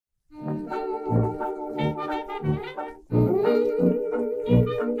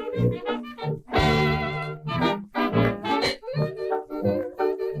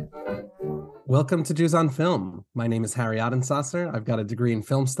Welcome to Jews on Film. My name is Harry Adensasser. I've got a degree in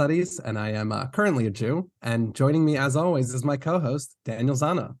film studies, and I am currently a Jew. And joining me, as always, is my co-host, Daniel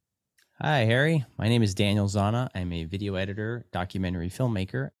Zana. Hi, Harry. My name is Daniel Zana. I'm a video editor, documentary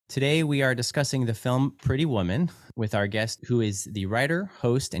filmmaker. Today, we are discussing the film Pretty Woman with our guest, who is the writer,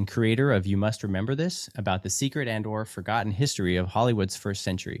 host, and creator of You Must Remember This, about the secret and/or forgotten history of Hollywood's first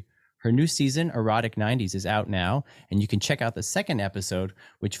century. Her new season, Erotic 90s, is out now, and you can check out the second episode,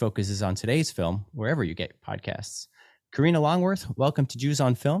 which focuses on today's film, wherever you get podcasts. Karina Longworth, welcome to Jews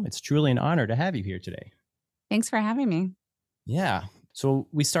on Film. It's truly an honor to have you here today. Thanks for having me. Yeah. So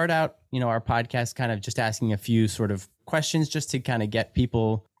we start out, our podcast kind of just asking a few sort of questions just to kind of get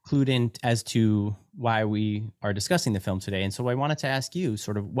people clued in as to why we are discussing the film today. And so I wanted to ask you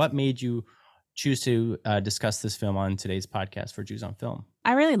sort of what made you choose to discuss this film on today's podcast for Jews on Film?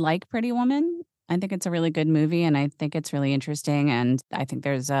 I really like Pretty Woman. I think it's a really good movie, and I think it's really interesting. And I think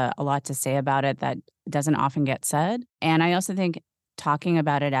there's a lot to say about it that doesn't often get said. And I also think talking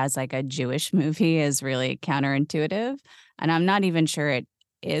about it as like a Jewish movie is really counterintuitive. And I'm not even sure it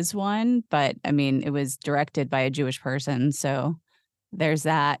is one, but I mean, it was directed by a Jewish person. So there's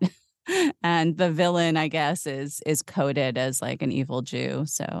that. And the villain, I guess, is coded as like an evil Jew.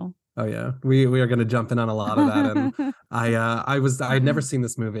 So Oh yeah, we are going to jump in on a lot of that, and I had never seen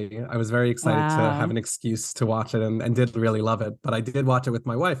this movie. I was very excited to have Wow. an excuse to watch it, and did really love it. But I did watch it with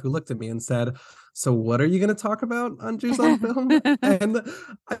my wife, who looked at me and said, "So what are you going to talk about on Jews on Film?" And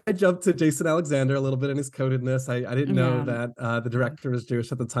I jumped to Jason Alexander a little bit in his codedness. I didn't know Yeah. that the director was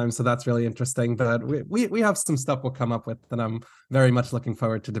Jewish at the time, so that's really interesting. But we have some stuff we'll come up with that I'm very much looking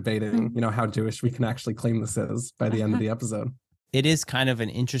forward to debating. How Jewish we can actually claim this is by the end of the episode. It is kind of an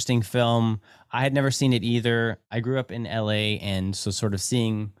interesting film. I had never seen it either. I grew up in LA, and so sort of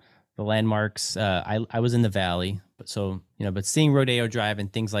seeing the landmarks, I was in the Valley, but seeing Rodeo Drive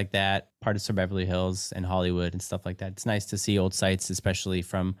and things like that, parts of Beverly Hills and Hollywood and stuff like that. It's nice to see old sites, especially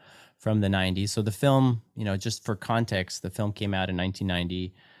from the 90s. So the film, just for context, the film came out in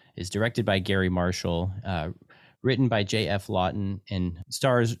 1990, is directed by Gary Marshall, written by J.F. Lawton, and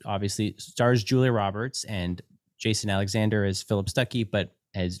stars Julia Roberts and Jason Alexander as Philip Stuckey, but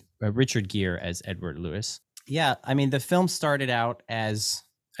as Richard Gere as Edward Lewis. Yeah, I mean, the film started out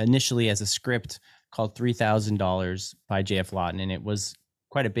initially as a script called $3,000 by J.F. Lawton, and it was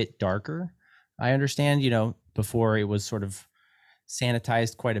quite a bit darker, I understand, before it was sort of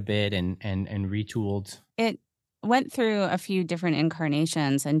sanitized quite a bit and retooled. It went through a few different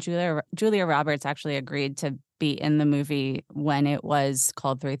incarnations, and Julia Roberts actually agreed to be in the movie when it was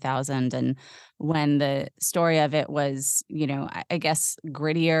called 3000, and when the story of it was, I guess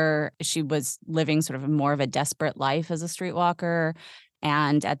grittier. She was living sort of more of a desperate life as a streetwalker.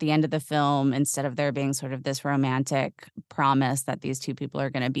 And at the end of the film, instead of there being sort of this romantic promise that these two people are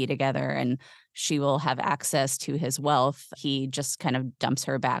going to be together and she will have access to his wealth, he just kind of dumps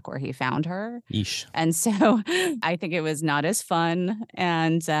her back where he found her. Yeesh. And so I think it was not as fun.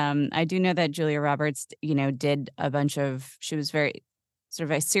 And I do know that Julia Roberts, did a bunch of, she was very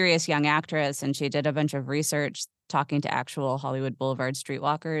sort of a serious young actress, and she did a bunch of research talking to actual Hollywood Boulevard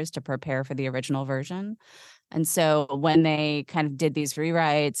streetwalkers to prepare for the original version. And so when they kind of did these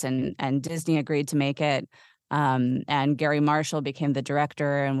rewrites and Disney agreed to make it, and Gary Marshall became the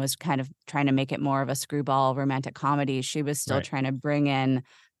director and was kind of trying to make it more of a screwball romantic comedy, she was still trying to bring in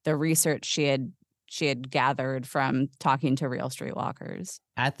the research she had gathered from talking to real streetwalkers.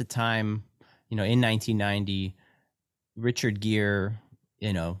 At the time, in 1990, Richard Gere,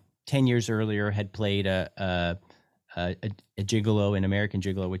 10 years earlier had played a gigolo in American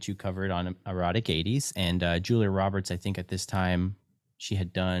Gigolo, which you covered on Erotic 80s. And Julia Roberts, I think at this time, she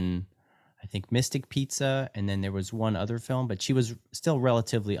had done, Mystic Pizza. And then there was one other film, but she was still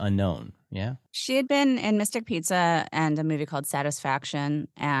relatively unknown. Yeah. She had been in Mystic Pizza and a movie called Satisfaction.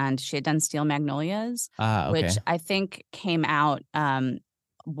 And she had done Steel Magnolias, Okay. which I think came out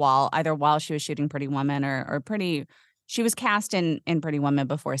while she was shooting Pretty Woman or she was cast in Pretty Woman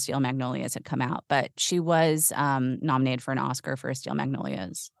before Steel Magnolias had come out, but she was nominated for an Oscar for Steel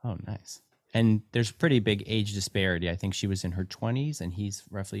Magnolias. Oh, nice. And there's pretty big age disparity. I think she was in her 20s and he's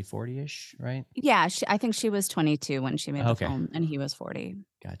roughly 40-ish, right? Yeah, I think she was 22 when she made the film, and he was 40.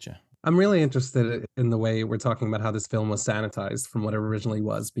 Gotcha. I'm really interested in the way we're talking about how this film was sanitized from what it originally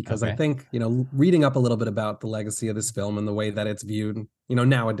was, because I think, reading up a little bit about the legacy of this film and the way that it's viewed,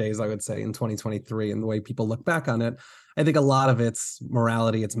 nowadays, I would say in 2023, and the way people look back on it, I think a lot of its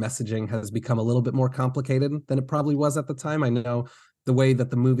morality, its messaging has become a little bit more complicated than it probably was at the time. I know the way that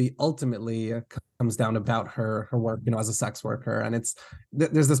the movie ultimately comes down about her work, as a sex worker. And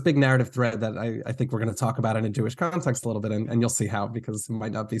there's this big narrative thread that I think we're going to talk about in a Jewish context a little bit, and you'll see how, because it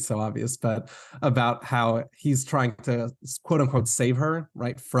might not be so obvious, but about how he's trying to quote unquote save her,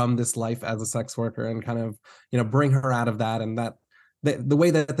 right, from this life as a sex worker, and kind of, bring her out of that. And that the way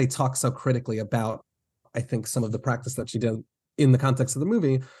that they talk so critically about, I think, some of the practice that she did in the context of the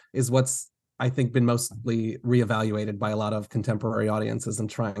movie is what's, I think, been mostly reevaluated by a lot of contemporary audiences and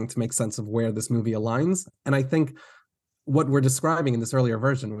trying to make sense of where this movie aligns. And I think what we're describing in this earlier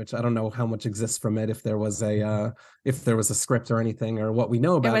version, which I don't know how much exists from it, if there was a script or anything, or what we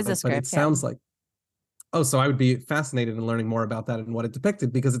know It about was a it, but it script, yeah. sounds like, oh, so I would be fascinated in learning more about that and what it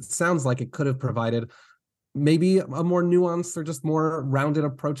depicted, because it sounds like it could have provided maybe a more nuanced or just more rounded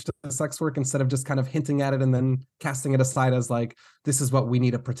approach to sex work, instead of just kind of hinting at it and then casting it aside as like, this is what we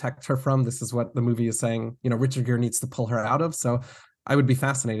need to protect her from. This is what the movie is saying, Richard Gere needs to pull her out of. So I would be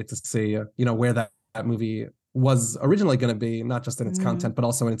fascinated to see, where that movie was originally going to be, not just in its content, but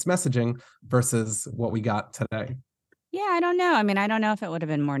also in its messaging versus what we got today. Yeah, I don't know. I mean, I don't know if it would have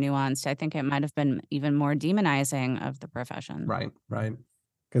been more nuanced. I think it might have been even more demonizing of the profession. Right.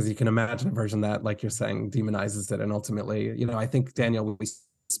 Because you can imagine a version that, like you're saying, demonizes it. And ultimately, I think, Daniel, we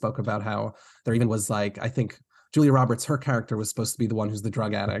spoke about how there even was, like, I think Julia Roberts, her character was supposed to be the one who's the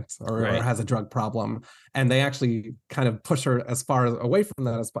drug addict, or has a drug problem. And they actually kind of push her as far away from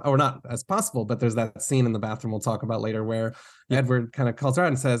that or not as possible. But there's that scene in the bathroom we'll talk about later where Edward kind of calls her out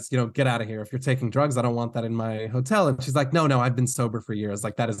and says, get out of here. If you're taking drugs, I don't want that in my hotel. And she's like, no, I've been sober for years.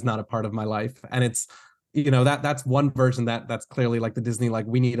 Like, that is not a part of my life. And it's, that's one version that's clearly like the Disney, like,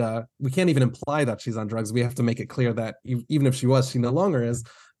 we can't even imply that she's on drugs. We have to make it clear that even if she was, she no longer is.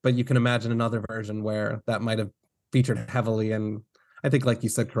 But you can imagine another version where that might have featured heavily, and I think, like you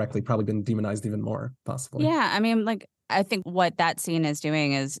said correctly, probably been demonized even more, possibly. Yeah, I mean, like, I think what that scene is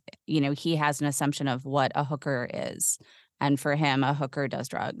doing is, he has an assumption of what a hooker is. And for him, a hooker does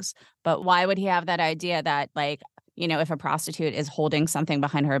drugs. But why would he have that idea that, like, if a prostitute is holding something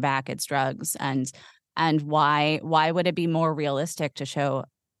behind her back, it's drugs? And why would it be more realistic to show,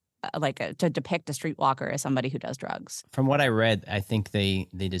 to depict a streetwalker as somebody who does drugs? From what I read, I think they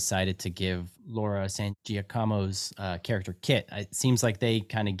decided to give Laura San Giacomo's character Kit. It seems like they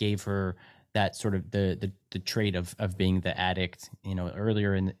kind of gave her that sort of the trait of being the addict.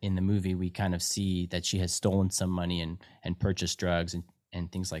 Earlier in the movie, we kind of see that she has stolen some money and purchased drugs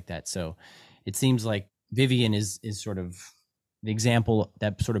and things like that. So it seems like Vivian is sort of the example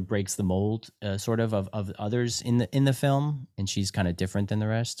that sort of breaks the mold, sort of others in the film, and she's kind of different than the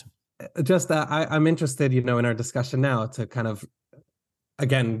rest. Just I'm interested, in our discussion now, to kind of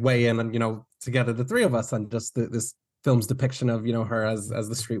again weigh in and together, the three of us, on just this film's depiction of her as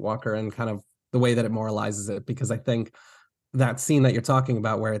the streetwalker, and kind of the way that it moralizes it. Because I think that scene that you're talking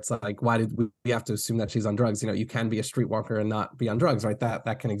about, where it's like, why did we have to assume that she's on drugs? You can be a streetwalker and not be on drugs, right?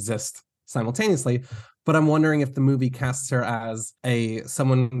 That can exist simultaneously. But I'm wondering if the movie casts her as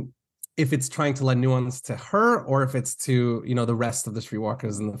someone, if it's trying to lend nuance to her, or if it's to, the rest of the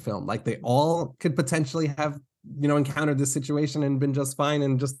streetwalkers in the film. Like, they all could potentially have, encountered this situation and been just fine,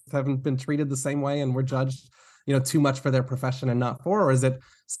 and just haven't been treated the same way, and were judged, too much for their profession and not for, or is it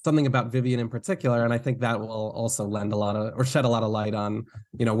something about Vivian in particular? And I think that will also shed a lot of light on,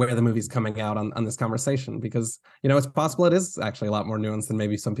 where the movie's coming out on this conversation, because, it's possible it is actually a lot more nuanced than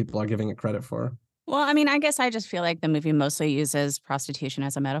maybe some people are giving it credit for. Well, I mean, I guess I just feel like the movie mostly uses prostitution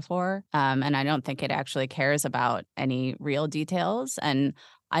as a metaphor, and I don't think it actually cares about any real details. And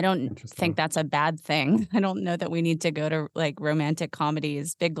I don't think that's a bad thing. I don't know that we need to go to, like, romantic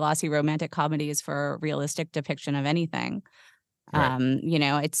comedies, big glossy romantic comedies, for a realistic depiction of anything.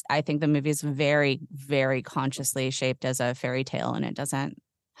 Right. I think the movie is very, very consciously shaped as a fairy tale, and it doesn't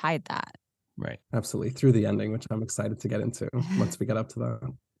hide that. Right. Absolutely. Through the ending, which I'm excited to get into once we get up to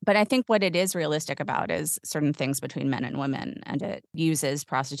that. But I think what it is realistic about is certain things between men and women, and it uses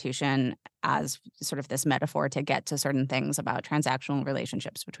prostitution as sort of this metaphor to get to certain things about transactional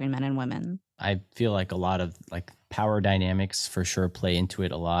relationships between men and women. I feel like a lot of, like, power dynamics for sure play into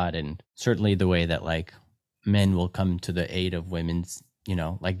it a lot, and certainly the way that, like, men will come to the aid of women's,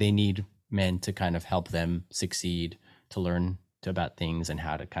 like, they need men to kind of help them succeed, to learn about things and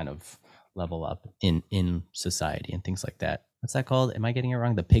how to kind of level up in society and things like that. What's that called? Am I getting it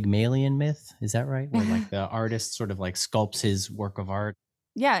wrong? The Pygmalion myth? Is that right? Where, like, the artist sort of, like, sculpts his work of art.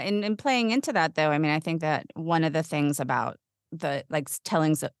 Yeah, and playing into that, though, I mean, I think that one of the things about the, like,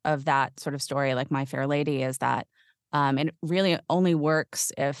 tellings of that sort of story, like My Fair Lady, is that it really only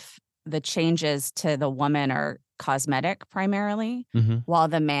works if the changes to the woman are cosmetic primarily, while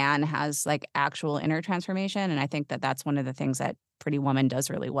the man has, like, actual inner transformation. And I think that that's one of the things that Pretty Woman does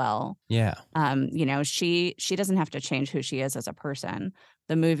really well. Yeah. You know, she doesn't have to change who she is as a person.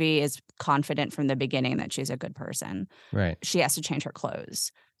 The movie is confident from the beginning that she's a good person. Right. She has to change her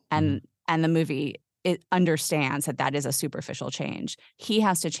clothes. Mm-hmm. And the movie, it understands that that is a superficial change. He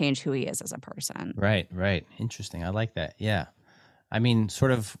has to change who he is as a person. Right. Right. Interesting. I like that. Yeah. I mean,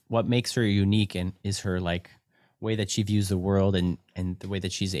 sort of what makes her unique and is her like way that she views the world and the way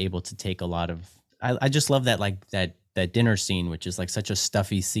that she's able to take a lot of. I just love that like that dinner scene, which is like such a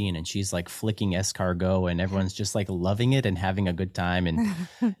stuffy scene, and she's like flicking escargot, and everyone's just like loving it and having a good time, and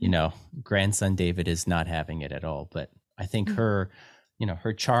you know, grandson David is not having it at all. But I think her, you know,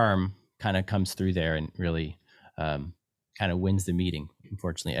 her charm kind of comes through there and really kind of wins the meeting.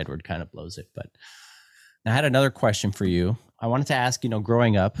 Unfortunately, Edward kind of blows it, but. I had another question for you. I wanted to ask, you know,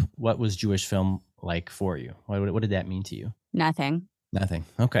 growing up, what was Jewish film like for you? What did that mean to you? Nothing. Nothing.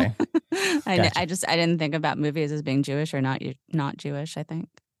 Okay. I didn't think about movies as being Jewish or not Jewish, I think.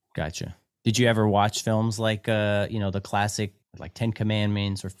 Gotcha. Did you ever watch films like, you know, the classic like 10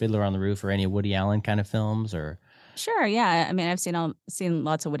 Commandments or Fiddler on the Roof or any Woody Allen kind of films or? Sure, yeah. I mean, I've seen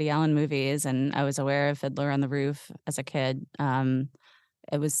lots of Woody Allen movies, and I was aware of Fiddler on the Roof as a kid.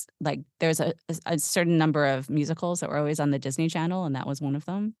 It was like there's a certain number of musicals that were always on the Disney Channel, and that was one of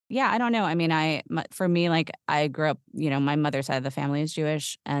them. Yeah, I don't know. I mean, for me, like I grew up, you know, my mother's side of the family is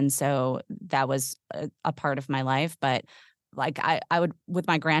Jewish, and so that was a part of my life. But like I would with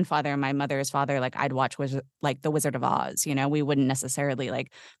my grandfather and my mother's father, like I'd watch like The Wizard of Oz. You know, we wouldn't necessarily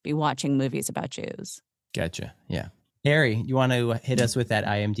like be watching movies about Jews. Gotcha. Yeah. Harry, you want to hit us with that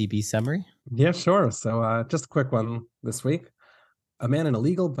IMDb summary? Yeah, sure. So just a quick one this week. A man in a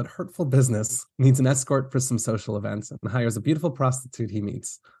legal but hurtful business needs an escort for some social events and hires a beautiful prostitute he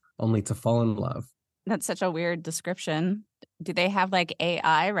meets, only to fall in love. That's such a weird description. Do they have like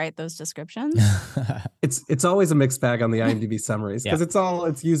AI write those descriptions? It's always a mixed bag on the IMDb summaries because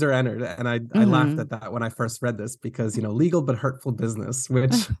it's user entered, and I laughed at that when I first read this because you know legal but hurtful business,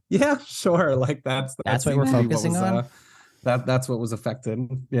 which yeah sure like that's what we're focusing on. That's what was affected.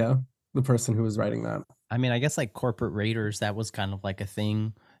 Yeah, the person who was writing that. I mean, I guess like corporate raiders, that was kind of like a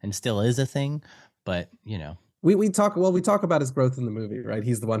thing and still is a thing, but you know. We talk about his growth in the movie, right?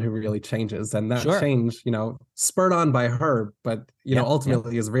 He's the one who really changes, and that change, you know, spurred on by her, but you know,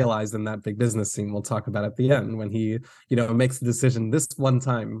 ultimately is realized in that big business scene we'll talk about at the end when he, you know, makes the decision this one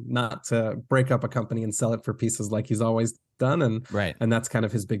time not to break up a company and sell it for pieces like he's always done, and that's kind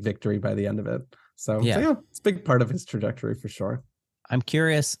of his big victory by the end of it. So yeah, it's a big part of his trajectory for sure. I'm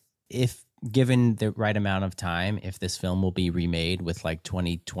curious if, given the right amount of time, if this film will be remade with like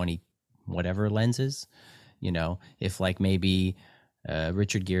 2020 whatever lenses. You know, if like maybe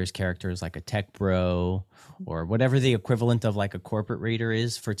Richard Gere's character is like a tech bro or whatever the equivalent of like a corporate raider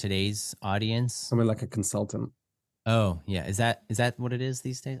is for today's audience. Something like a consultant. Oh, yeah. Is that what it is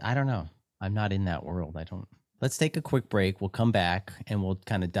these days? I don't know. I'm not in that world. Let's take a quick break. We'll come back and we'll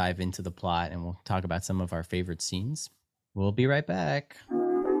kind of dive into the plot and we'll talk about some of our favorite scenes. We'll be right back.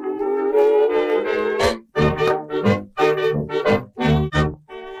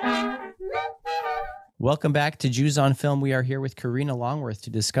 Welcome back to Jews on Film. We are here with Karina Longworth to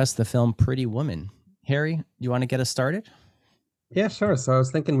discuss the film Pretty Woman. Harry, you want to get us started? Yeah, sure. So I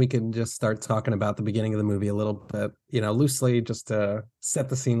was thinking we could just start talking about the beginning of the movie a little bit, you know, loosely, just to set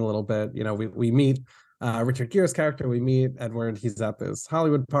the scene a little bit. You know, we meet Richard Gere's character. We meet Edward. He's at this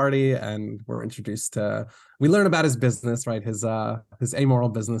Hollywood party, and we're introduced to. We learn about his business, right? His amoral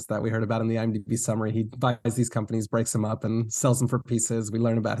business that we heard about in the IMDb summary. He buys these companies, breaks them up, and sells them for pieces. We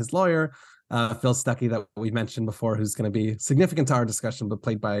learn about his lawyer. Phil Stuckey that we mentioned before, who's going to be significant to our discussion, but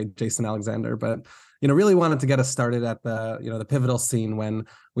played by Jason Alexander. But, you know, really wanted to get us started at the, you know, the pivotal scene when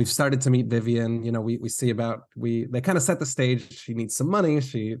we've started to meet Vivian. You know, we see they kind of set the stage. She needs some money.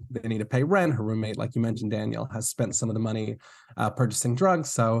 They need to pay rent. Her roommate, like you mentioned, Daniel, has spent some of the money purchasing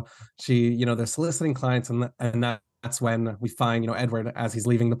drugs. So you know, they're soliciting clients, and that's when we find, you know, Edward as he's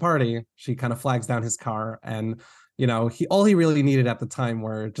leaving the party. She kind of flags down his car, and you know, all he really needed at the time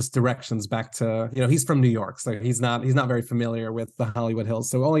were just directions back to, you know, he's from New York, so he's not very familiar with the Hollywood Hills.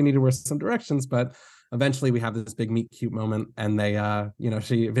 So all he needed were some directions. But eventually we have this big meet cute moment, and they, you know,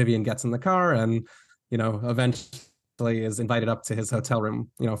 Vivian gets in the car, and, you know, eventually is invited up to his hotel room,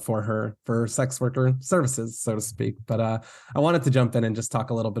 you know, for sex worker services, so to speak. But I wanted to jump in and just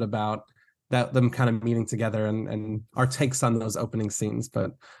talk a little bit about them kind of meeting together and our takes on those opening scenes.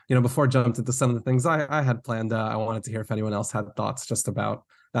 But, you know, before I jumped into some of the things I had planned, I wanted to hear if anyone else had thoughts just about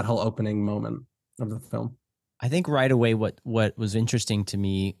that whole opening moment of the film. I think right away what was interesting to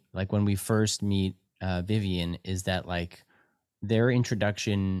me, like when we first meet Vivian, is that like their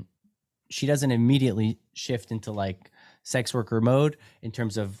introduction, she doesn't immediately shift into like sex worker mode in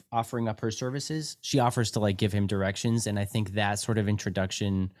terms of offering up her services. She offers to like give him directions. And I think that sort of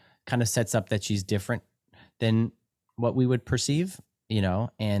introduction kind of sets up that she's different than what we would perceive,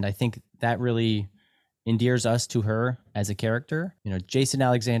 and I think that really endears us to her as a character. Jason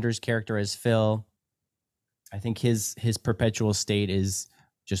Alexander's character as Phil, I think his perpetual state is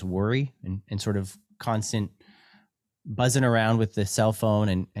just worry and sort of constant buzzing around with the cell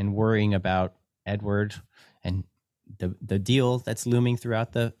phone and worrying about Edward and the deal that's looming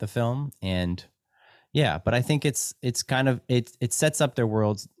throughout the film. And yeah, but I think it's kind of it sets up their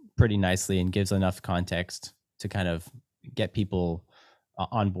worlds pretty nicely and gives enough context to kind of get people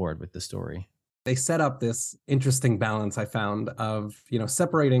on board with the story. They set up this interesting balance, I found, of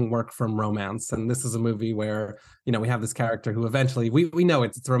separating work from romance. And this is a movie where we have this character who eventually we know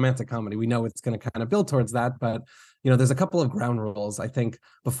it's a romantic comedy. We know it's going to kind of build towards that, but there's a couple of ground rules, I think,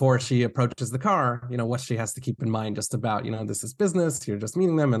 before she approaches the car, what she has to keep in mind just about, this is business, you're just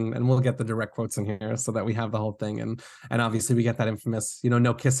meeting them, and we'll get the direct quotes in here so that we have the whole thing. And obviously we get that infamous,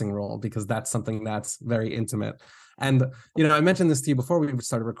 no kissing rule, because that's something that's very intimate. And, I mentioned this to you before we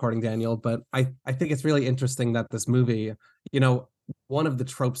started recording, Daniel, but I think it's really interesting that this movie, one of the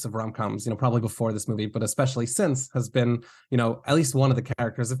tropes of rom-coms, probably before this movie, but especially since, has been, at least one of the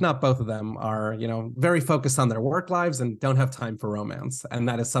characters, if not both of them, are, very focused on their work lives and don't have time for romance. And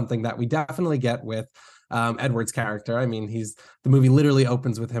that is something that we definitely get with Edward's character. I mean, the movie literally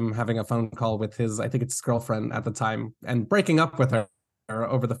opens with him having a phone call with I think it's his girlfriend at the time, and breaking up with her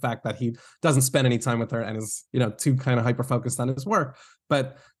over the fact that he doesn't spend any time with her and is, too kind of hyper focused on his work.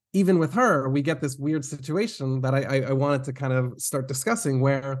 But even with her, we get this weird situation that I wanted to kind of start discussing,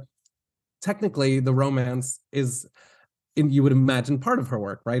 where technically the romance is, you would imagine, part of her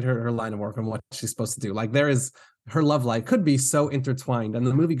work, right? Her line of work and what she's supposed to do. Like, her love life could be so intertwined, and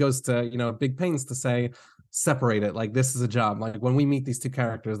the movie goes to big pains to say, separate it. Like, this is a job. Like, when we meet these two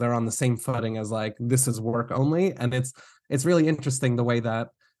characters, they're on the same footing as, like, this is work only. And it's really interesting the way that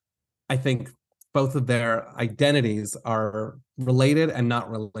I think both of their identities are related and not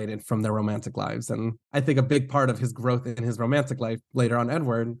related from their romantic lives. And I think a big part of his growth in his romantic life later on,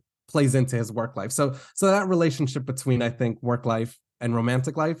 Edward, plays into his work life. So that relationship between, I think, work life and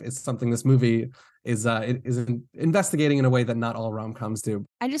romantic life is something this movie is investigating in a way that not all rom-coms do.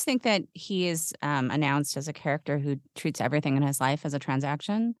 I just think that he is announced as a character who treats everything in his life as a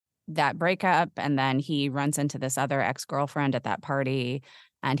transaction. That breakup, and then he runs into this other ex-girlfriend at that party,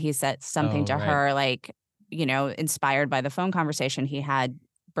 and he says something to her, like, inspired by the phone conversation he had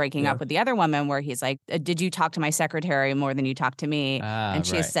breaking up with the other woman, where he's like, did you talk to my secretary more than you talked to me? And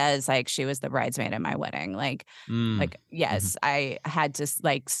she says, like, she was the bridesmaid at my wedding. Like, yes, I had to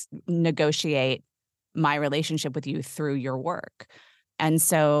negotiate my relationship with you through your work. And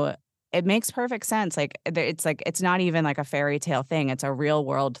so it makes perfect sense. Like, it's not even like a fairy tale thing. It's a real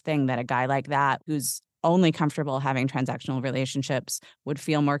world thing that a guy like that, who's only comfortable having transactional relationships, would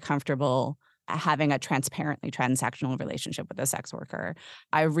feel more comfortable having a transparently transactional relationship with a sex worker.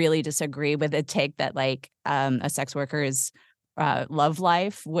 I really disagree with the take that a sex worker's love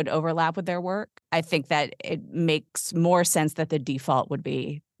life would overlap with their work. I think that it makes more sense that the default would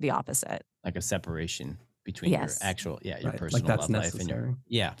be the opposite. Like a separation between your actual, your personal that's love necessary.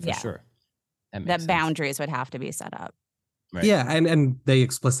 life and sure. That boundaries would have to be set up. Right. Yeah, and they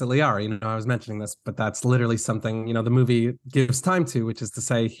explicitly are. I was mentioning this, but that's literally something, the movie gives time to, which is to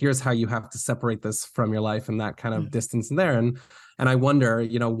say, here's how you have to separate this from your life, and that kind of distance in there. And I wonder,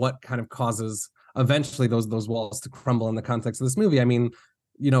 what kind of causes eventually those walls to crumble in the context of this movie. I mean,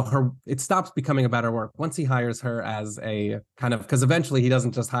 it stops becoming about her work once he hires her as a kind of, because eventually he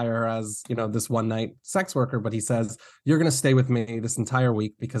doesn't just hire her as, this one night sex worker, but he says, you're going to stay with me this entire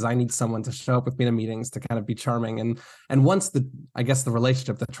week because I need someone to show up with me to meetings to kind of be charming. And once the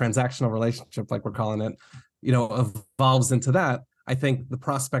relationship, the transactional relationship, like we're calling it, evolves into that, I think the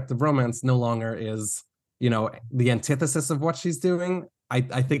prospect of romance no longer is, the antithesis of what she's doing.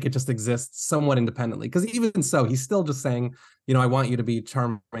 I think it just exists somewhat independently, because even so, he's still just saying, I want you to be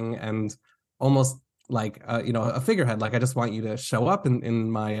charming and almost like, a figurehead. Like, I just want you to show up in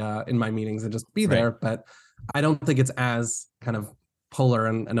my meetings and just be there. But I don't think it's as kind of polar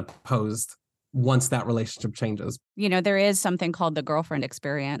and opposed once that relationship changes. There is something called the girlfriend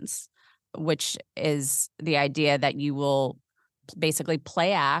experience, which is the idea that you will basically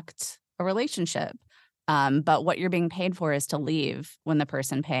play act a relationship. But what you're being paid for is to leave when the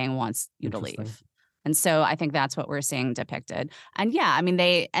person paying wants you to leave. And so I think that's what we're seeing depicted. And yeah, I mean,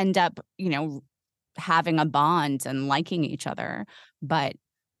 they end up, having a bond and liking each other, but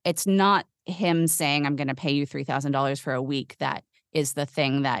it's not him saying, I'm going to pay you $3,000 for a week that is the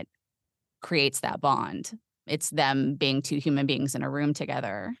thing that creates that bond. it's them being two human beings in a room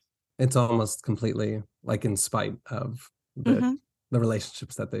together. It's almost completely like in spite of Mm-hmm. the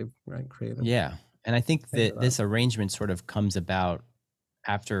relationships that they've created. Yeah. And I think that that. this arrangement sort of comes about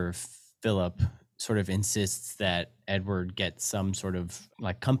after Philip sort of insists that Edward get some sort of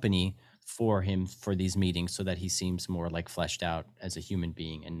like company for him for these meetings so that he seems more like fleshed out as a human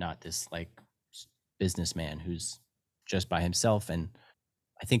being and not this like businessman who's just by himself. And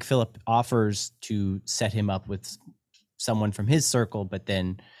I think Philip offers to set him up with someone from his circle, but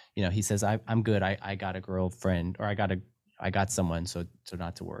then, you know, he says, I'm good. I got a girlfriend, or I got someone. So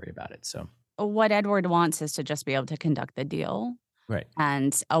not to worry about it. So What Edward wants is to just be able to conduct the deal. right.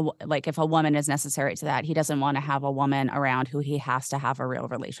 And like if a woman is necessary to that, he doesn't want to have a woman around who he has to have a real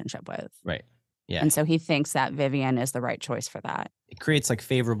relationship with. Right. Yeah. And so he thinks that Vivian is the right choice for that. It creates like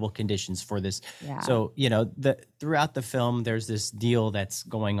favorable conditions for this. Yeah. So, you know, throughout the film, there's this deal that's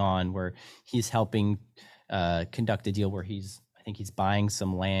going on where he's helping conduct a deal where I think he's buying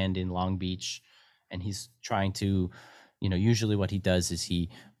some land in Long Beach, and he's trying to, you know, usually what he does is he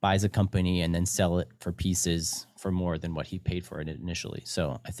buys a company and then sell it for pieces for more than what he paid for it initially.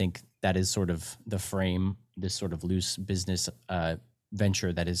 So I think that is sort of the frame, this sort of loose business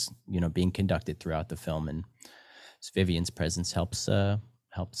venture that is, you know, being conducted throughout the film, and Vivian's presence helps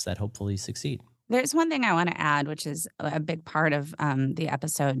that hopefully succeed. There's one thing I want to add, which is a big part of the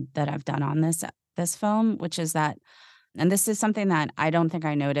episode that I've done on this film, which is that, and this is something that I don't think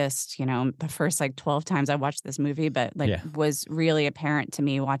I noticed, you know, the first like 12 times I watched this movie, but like was really apparent to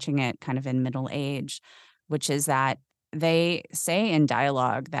me watching it kind of in middle age, which is that they say in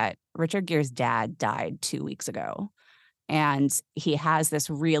dialogue that Richard Gere's dad died 2 weeks ago. And he has this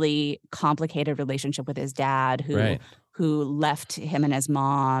really complicated relationship with his dad who left him and his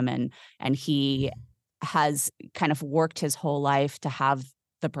mom, and he has kind of worked his whole life to have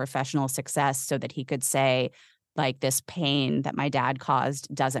the professional success so that he could say, like, this pain that my dad caused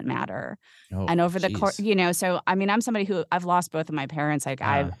doesn't matter. And over the course, you know, so I mean, I'm somebody who I've lost both of my parents. Like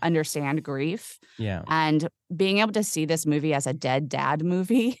I understand grief. Yeah. And being able to see this movie as a dead dad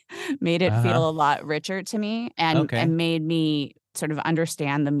movie made it feel a lot richer to me, and made me sort of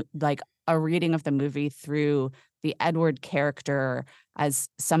understand a reading of the movie through the Edward character as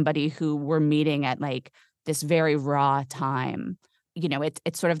somebody who we're meeting at like this very raw time. You know,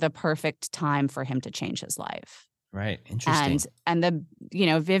 it's sort of the perfect time for him to change his life. Right. Interesting. And the, you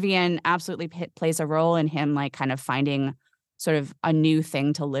know, Vivian absolutely plays a role in him, like kind of finding sort of a new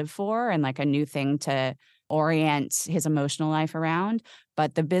thing to live for and like a new thing to orient his emotional life around.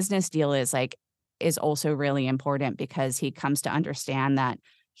 But the business deal is also really important because he comes to understand that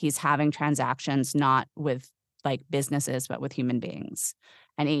he's having transactions not with like businesses, but with human beings.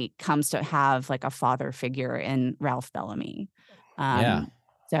 And he comes to have like a father figure in Ralph Bellamy.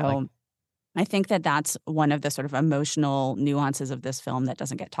 So I think that that's one of the sort of emotional nuances of this film that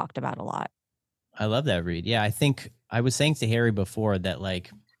doesn't get talked about a lot. I love that read. Yeah, I think I was saying to Harry before that,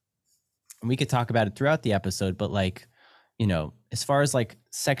 like, we could talk about it throughout the episode, but like, you know, as far as like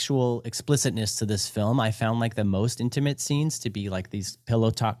sexual explicitness to this film, I found like the most intimate scenes to be like these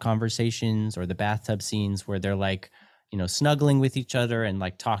pillow talk conversations or the bathtub scenes where they're like, you know, snuggling with each other and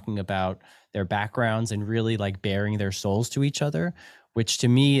like talking about their backgrounds and really like bearing their souls to each other, which to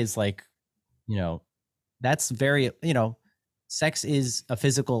me is like, you know, that's very, you know, sex is a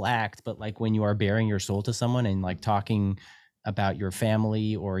physical act, but like when you are bearing your soul to someone and like talking about your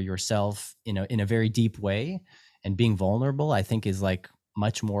family or yourself in a very deep way and being vulnerable, I think is like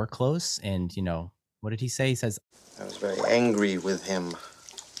much more close. And, you know, what did he say? He says, I was very angry with him.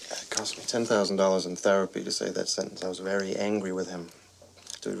 It cost me $10,000 in therapy to say that sentence. I was very angry with him.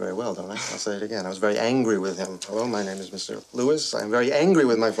 I do it very well, don't I? I'll say it again. I was very angry with him. Hello, my name is Mr. Lewis. I'm very angry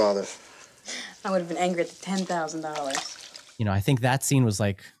with my father. I would have been angry at the $10,000. You know, I think that scene was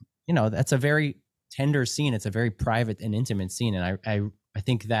like, you know, that's a very tender scene. It's a very private and intimate scene. And I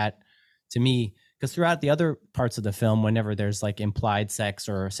think that to me, because throughout the other parts of the film, whenever there's like implied sex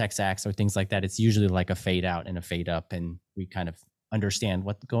or sex acts or things like that, it's usually like a fade out and a fade up. And we kind of understand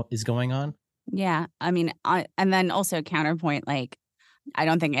what is going on. Yeah. I mean, and then also counterpoint, like, I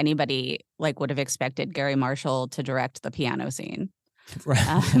don't think anybody like would have expected Gary Marshall to direct the piano scene.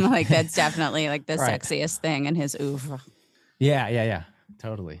 Right. Like that's definitely like the sexiest thing in his oeuvre. Yeah.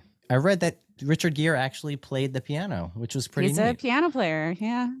 Totally. I read that Richard Gere actually played the piano, which was pretty neat. He's a piano player.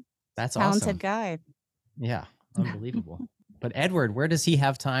 Yeah. That's talented awesome. Guy. Yeah. Unbelievable. But Edward, where does he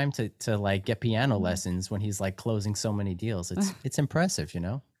have time to like get piano lessons when he's like closing so many deals? It's impressive, you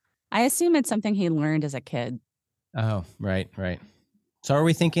know? I assume it's something he learned as a kid. Oh, right. So are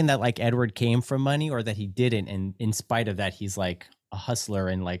we thinking that like Edward came from money or that he didn't? And in spite of that, he's like a hustler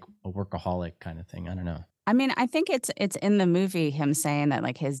and like a workaholic kind of thing. I don't know. I mean, I think it's in the movie him saying that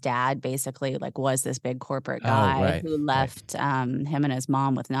like his dad basically like was this big corporate Oh, guy right, who right, left him and his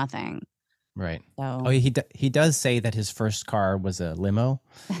mom with nothing. right. Oh, So he does say that his first car was a limo.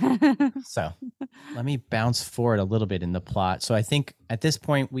 So let me bounce forward a little bit in the plot. So I think at this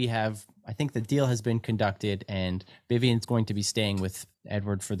point I think the deal has been conducted, and Vivian's going to be staying with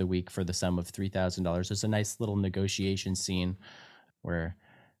Edward for the week for the sum of $3,000. There's a nice little negotiation scene where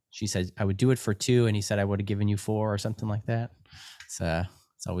she said, "I would do it for two," and he said, "I would have given you four," or something like that.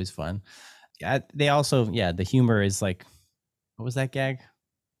 It's always fun. Yeah, they also, yeah, the humor is like, what was that gag?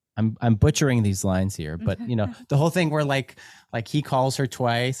 I'm butchering these lines here, but the whole thing where like he calls her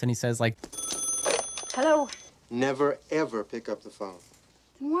twice and he says like, Hello. Never, ever pick up the phone.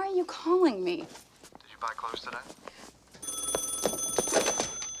 Then why are you calling me? Did you buy clothes today?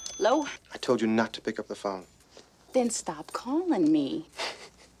 Hello? I told you not to pick up the phone. Then stop calling me.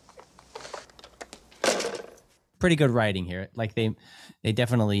 pretty good writing here. Like they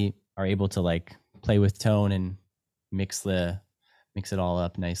definitely are able to like play with tone and mix it all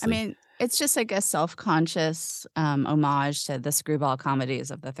up nicely. I mean, it's just like a self-conscious homage to the screwball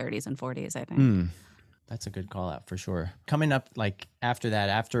comedies of the 30s and 40s, I think. That's a good call out for sure. Coming up like after that,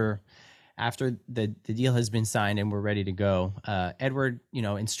 after the deal has been signed and we're ready to go, Edward,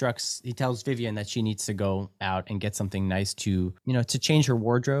 he tells Vivian that she needs to go out and get something nice to change her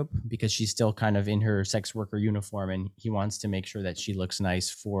wardrobe because she's still kind of in her sex worker uniform, and he wants to make sure that she looks nice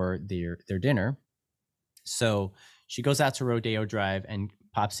for their dinner. So she goes out to Rodeo Drive and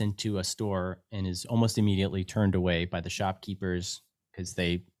pops into a store and is almost immediately turned away by the shopkeepers because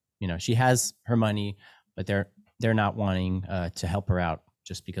she has her money, but they're not wanting to help her out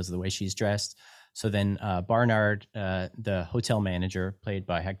just because of the way she's dressed. So then Barnard, the hotel manager, played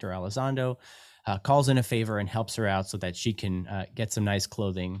by Hector Elizondo, calls in a favor and helps her out so that she can get some nice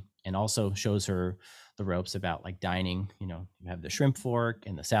clothing, and also shows her the ropes about like dining. You have the shrimp fork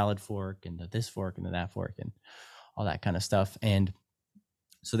and the salad fork and this fork and that fork and all that kind of stuff. And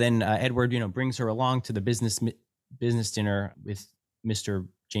so then Edward, brings her along to the business dinner with Mr.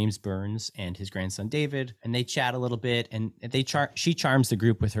 James Burns and his grandson David, and they chat a little bit, and she charms the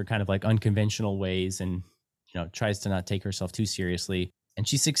group with her kind of like unconventional ways, and tries to not take herself too seriously, and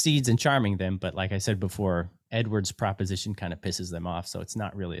she succeeds in charming them. But like I said before, Edward's proposition kind of pisses them off, so it's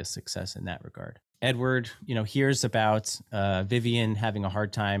not really a success in that regard. Edward, hears about Vivian having a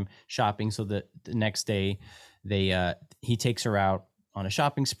hard time shopping, so the next day he takes her out on a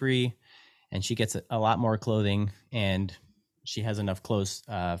shopping spree, and she gets a lot more clothing, and she has enough clothes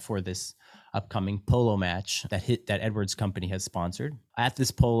for this upcoming polo match that Edward's company has sponsored. At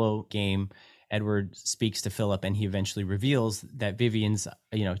this polo game, Edward speaks to Philip, and he eventually reveals that Vivian's,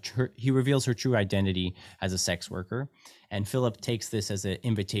 he reveals her true identity as a sex worker. And Philip takes this as an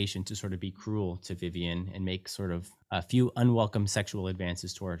invitation to sort of be cruel to Vivian and make sort of a few unwelcome sexual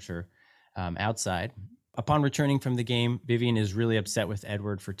advances towards her outside. Upon returning from the game, Vivian is really upset with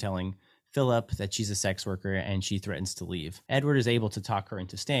Edward for telling Philip that she's a sex worker, and she threatens to leave. Edward is able to talk her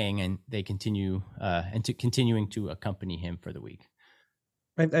into staying, and they continuing to accompany him for the week.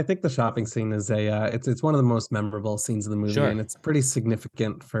 I think the shopping scene is it's one of the most memorable scenes of the movie, Sure. And it's pretty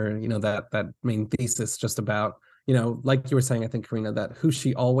significant for that main thesis, just about like you were saying, I think, Karina, that who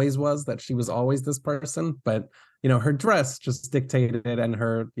she always was, that she was always this person, but her dress just dictated it, and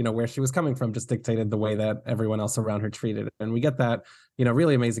her where she was coming from just dictated the way that everyone else around her treated it. And we get that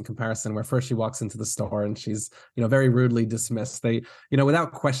really amazing comparison where first she walks into the store and she's very rudely dismissed, they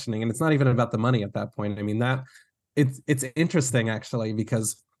without questioning, and it's not even about the money at that point. I mean, that it's interesting actually,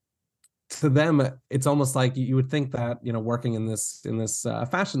 because to them it's almost like you would think that working in this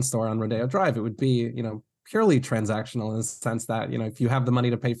fashion store on Rodeo Drive, it would be purely transactional in the sense that if you have the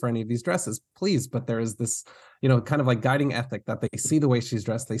money to pay for any of these dresses, please. But there is this kind of like guiding ethic that they see the way she's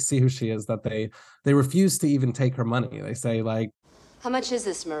dressed, they see who she is, that they refuse to even take her money. They say like, how much is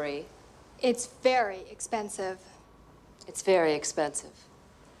this, Marie? It's very expensive. It's very expensive.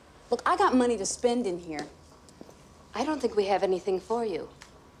 Look, I got money to spend in here. I don't think we have anything for you.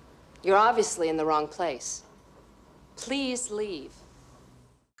 You're obviously in the wrong place. Please leave.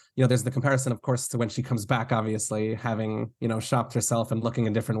 There's the comparison, of course, to when she comes back, obviously having shopped herself and looking a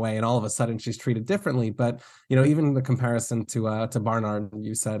different way, and all of a sudden she's treated differently. But even the comparison to Barnard,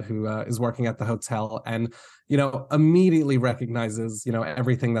 you said, who is working at the hotel and immediately recognizes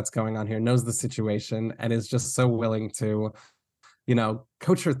everything that's going on here, knows the situation, and is just so willing to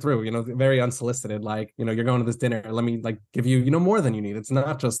coach her through, very unsolicited, like, you're going to this dinner, let me like give you more than you need. It's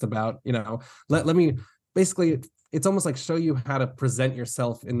not just about let me basically, it's almost like show you how to present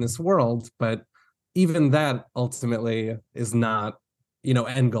yourself in this world. But even that ultimately is not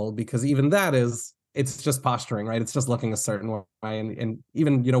end goal, because even that is it's just posturing, right? It's just looking a certain way. And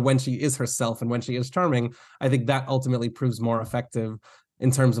even, you know, when she is herself and when she is charming, I think that ultimately proves more effective in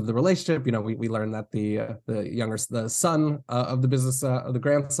terms of the relationship. You know, we learned that the son of the business, of the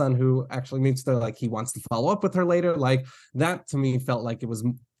grandson who actually meets to, like, he wants to follow up with her later. Like, that to me felt like it was,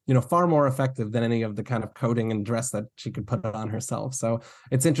 you know, far more effective than any of the kind of coding and dress that she could put on herself. So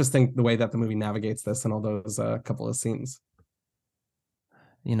it's interesting the way that the movie navigates this and all those couple of scenes.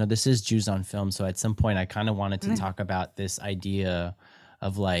 You know, this is Jews on Film, so at some point I kind of wanted to talk about this idea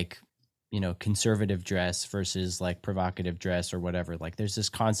of, like, you know, conservative dress versus like provocative dress or whatever. Like, there's this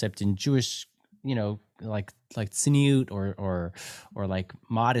concept in Jewish, you know, like tzniut or like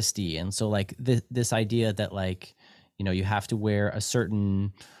modesty, and so like this idea that, like, you know, you have to wear a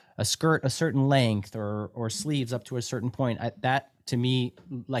skirt a certain length or sleeves up to a certain point. That to me,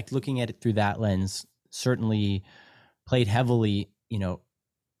 like, looking at it through that lens, certainly played heavily, you know,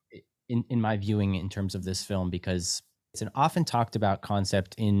 in my viewing in terms of this film, because it's an often talked about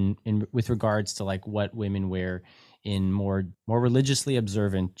concept in with regards to like what women wear in more religiously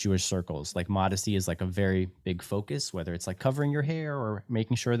observant Jewish circles. Like, modesty is like a very big focus, whether it's like covering your hair or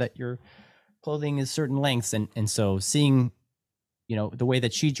making sure that your clothing is certain lengths. And so seeing, you know, the way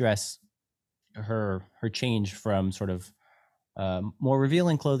that she dressed, her change from sort of more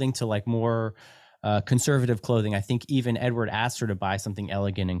revealing clothing to like more conservative clothing. I think even Edward asked her to buy something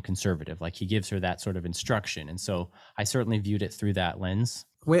elegant and conservative. Like, he gives her that sort of instruction. And so I certainly viewed it through that lens.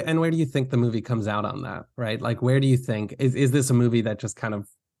 Where do you think the movie comes out on that, right? Like, where do you think, is this a movie that just kind of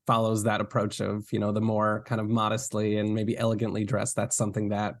follows that approach of, you know, the more kind of modestly and maybe elegantly dressed, that's something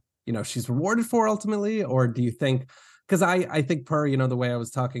that, you know, she's rewarded for ultimately? Or do you think, because I think, per, you know, the way I was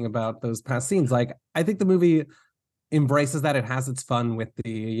talking about those past scenes, like, I think the movie embraces that. It has its fun with the,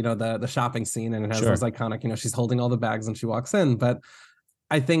 you know, the shopping scene, and it has those iconic, you know, she's holding all the bags and she walks in. But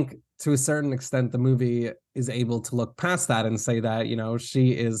I think to a certain extent the movie is able to look past that and say that, you know,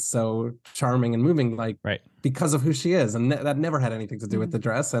 she is so charming and moving, like, because of who she is, and that never had anything to do with the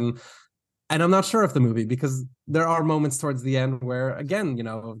dress. And I'm not sure if the movie, because there are moments towards the end where, again, you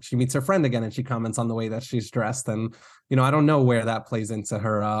know, she meets her friend again and she comments on the way that she's dressed. And, you know, I don't know where that plays into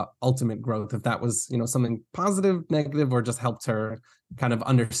her ultimate growth, if that was, you know, something positive, negative, or just helped her kind of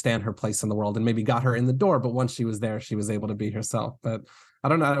understand her place in the world and maybe got her in the door. But once she was there, she was able to be herself. But I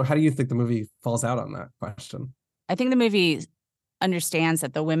don't know. How do you think the movie falls out on that question? I think the movie understands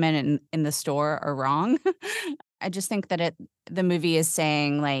that the women in the store are wrong. I just think that the movie is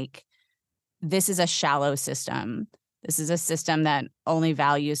saying, like, this is a shallow system. This is a system that only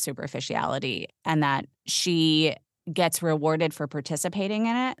values superficiality, and that she gets rewarded for participating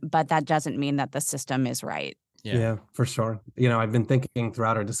in it, but that doesn't mean that the system is right. Yeah, for sure. You know, I've been thinking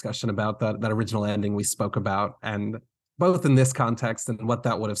throughout our discussion about that original ending we spoke about, and both in this context and what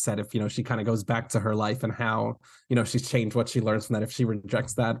that would have said if, you know, she kind of goes back to her life and how, you know, she's changed, what she learns from that if she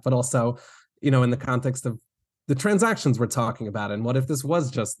rejects that, but also, you know, in the context of the transactions we're talking about, and what if this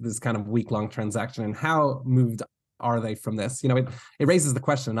was just this kind of week-long transaction, and how moved are they from this? You know, it raises the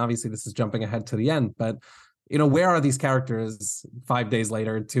question, and obviously this is jumping ahead to the end, but, you know, where are these characters 5 days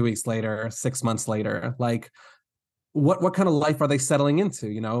later, 2 weeks later, 6 months later? Like, what kind of life are they settling into?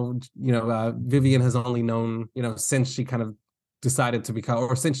 Vivian has only known, you know, since she kind of decided to become,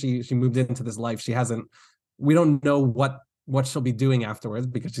 or since she moved into this life, we don't know what she'll be doing afterwards,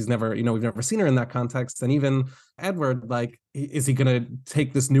 because she's never, you know, we've never seen her in that context. And even Edward, like, is he going to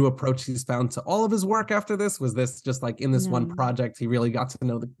take this new approach he's found to all of his work after this? Was this just like in this one project he really got to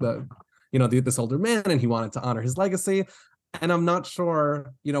know this older man, and he wanted to honor his legacy? And I'm not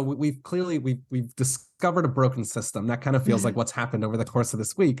sure, you know, we've discovered a broken system. That kind of feels like what's happened over the course of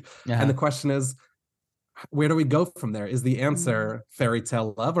this week. And the question is, where do we go from there? Is the answer fairy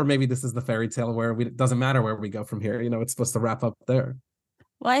tale love, or maybe this is the fairy tale where it doesn't matter where we go from here? You know, it's supposed to wrap up there.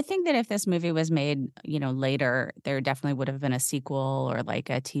 Well, I think that if this movie was made, you know, later, there definitely would have been a sequel or like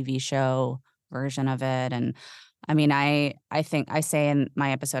a TV show version of it. And I mean, I think I say in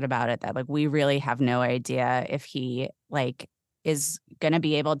my episode about it that, like, we really have no idea if he, like, is going to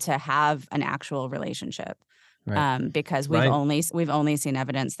be able to have an actual relationship. Because we've only seen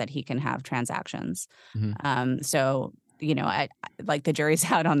evidence that he can have transactions. So, you know, I like, the jury's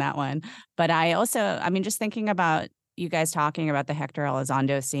out on that one. But I mean, just thinking about you guys talking about the Hector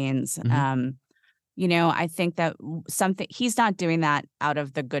Elizondo scenes, you know, I think that he's not doing that out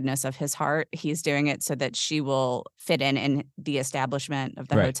of the goodness of his heart. He's doing it so that she will fit in the establishment of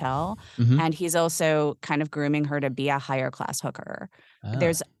the hotel. And he's also kind of grooming her to be a higher class hooker.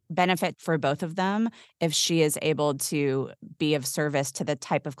 benefit for both of them if she is able to be of service to the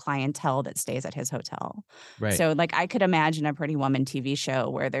type of clientele that stays at his hotel. Right. So like I could imagine a Pretty Woman TV show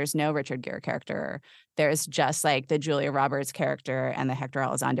where there's no Richard Gere character. There's just like the Julia Roberts character and the Hector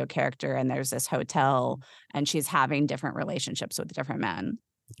Elizondo character. And there's this hotel and she's having different relationships with different men.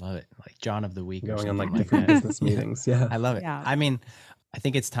 Love it. Like John of the Week Going or on something like different that. business meetings. Yeah. I love it. Yeah. I mean, I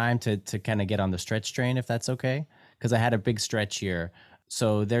think it's time to kind of get on the stretch train, if that's okay. Because I had a big stretch here.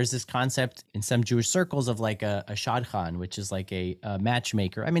 So there's this concept in some Jewish circles of like a shadchan, which is like a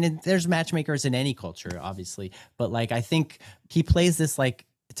matchmaker. I mean, there's matchmakers in any culture, obviously. But like, I think he plays this like,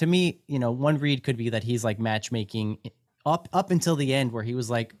 to me, you know, one read could be that he's like matchmaking up until the end where he was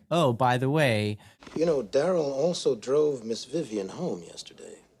like, oh, by the way. You know, Daryl also drove Miss Vivian home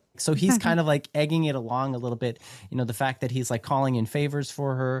yesterday. So he's kind of like egging it along a little bit. You know, the fact that he's like calling in favors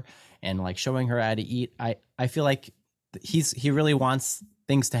for her and like showing her how to eat. I feel like he really wants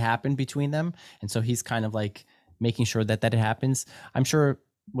things to happen between them. And so he's kind of like making sure that happens. I'm sure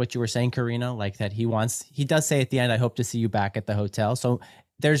what you were saying, Karina, like that he does say at the end, I hope to see you back at the hotel. So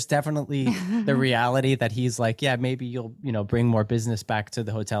there's definitely the reality that he's like, yeah, maybe you'll, you know, bring more business back to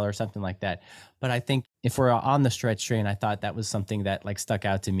the hotel or something like that. But I think if we're on the stretch train, I thought that was something that like stuck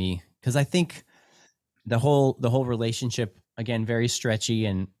out to me, because I think the whole relationship, again, very stretchy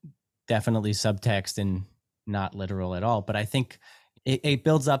and definitely subtext and not literal at all. But I think it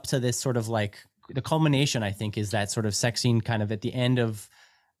builds up to this sort of like the culmination, I think, is that sort of sex scene kind of at the end of,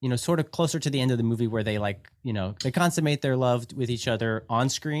 you know, sort of closer to the end of the movie where they like, you know, they consummate their love with each other on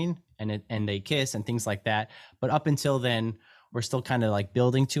screen and they kiss and things like that. But up until then, we're still kind of like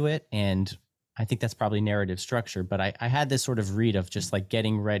building to it. And I think that's probably narrative structure. But I had this sort of read of just like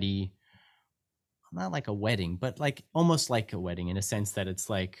getting ready, not like a wedding, but like almost like a wedding in a sense that it's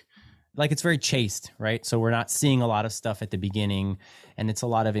like it's very chaste, right? So we're not seeing a lot of stuff at the beginning, and it's a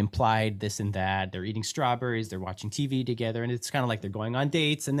lot of implied this and that. They're eating strawberries, they're watching TV together, and it's kind of like they're going on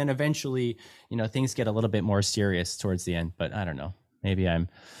dates. And then eventually, you know, things get a little bit more serious towards the end. But I don't know. Maybe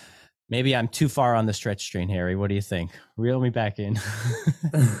I'm too far on the stretch train, Harry. What do you think? Reel me back in.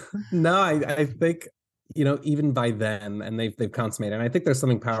 No, I think, you know, even by then, and they've consummated. And I think there's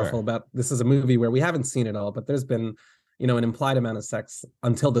something powerful about this is a movie where we haven't seen it all, but there's been, you know, an implied amount of sex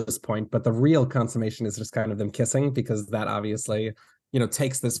until this point. But the real consummation is just kind of them kissing, because that obviously, you know,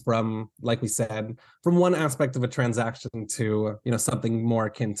 takes this from, like we said, from one aspect of a transaction to, you know, something more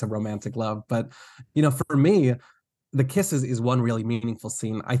akin to romantic love. But, you know, for me, the kisses is one really meaningful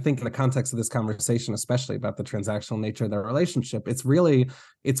scene. I think in the context of this conversation, especially about the transactional nature of their relationship, it's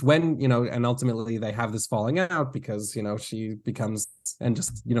when, you know, and ultimately they have this falling out because, you know, she becomes, and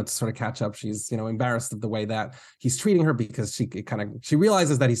just, you know, to sort of catch up, she's, you know, embarrassed of the way that he's treating her, because she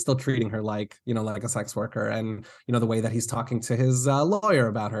realizes that he's still treating her like, you know, like a sex worker, and, you know, the way that he's talking to his lawyer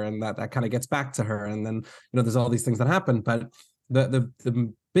about her, and that kind of gets back to her. And then, you know, there's all these things that happen. But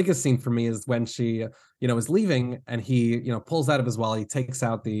the biggest scene for me is when she, you know, is leaving, and he, you know, pulls out of his wallet, he takes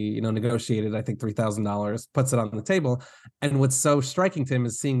out the, you know, negotiated, I think $3,000, puts it on the table. And what's so striking to him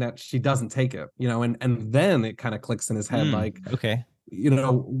is seeing that she doesn't take it, you know, and then it kind of clicks in his head, like, okay, you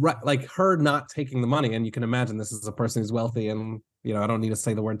know, right, like her not taking the money. And you can imagine this is a person who's wealthy, and, you know, I don't need to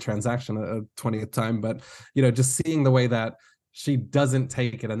say the word transaction a 20th time, but, you know, just seeing the way that she doesn't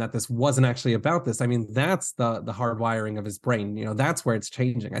take it, and that this wasn't actually about this. I mean, that's the hardwiring of his brain. You know, that's where it's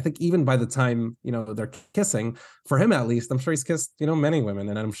changing. I think even by the time, you know, they're kissing, for him at least, I'm sure he's kissed, you know, many women,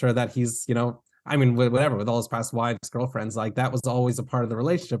 and I'm sure that he's, you know, I mean, with all his past wives, girlfriends, like that was always a part of the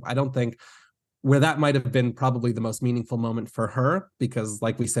relationship. I don't think where that might have been probably the most meaningful moment for her, because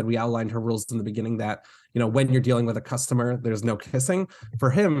like we said, we outlined her rules in the beginning that, you know, when you're dealing with a customer, there's no kissing. For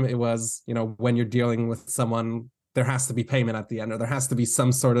him, it was, you know, when you're dealing with someone, there has to be payment at the end, or there has to be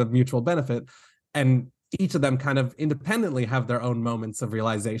some sort of mutual benefit. And each of them kind of independently have their own moments of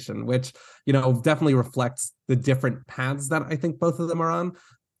realization, which, you know, definitely reflects the different paths that I think both of them are on.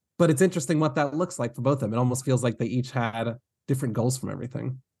 But it's interesting what that looks like for both of them. It almost feels like they each had different goals from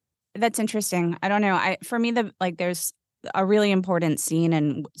everything. That's interesting. I don't know. For me, there's a really important scene,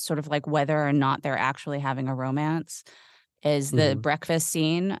 and sort of like whether or not they're actually having a romance is the breakfast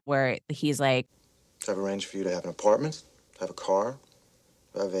scene where he's like, I've arranged for you to have an apartment, have a car,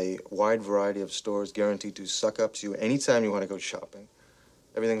 have a wide variety of stores guaranteed to suck up to you anytime you want to go shopping.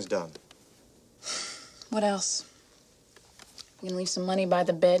 Everything's done. What else? You can leave some money by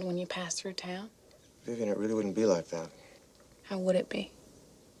the bed when you pass through town? Vivian, it really wouldn't be like that. How would it be?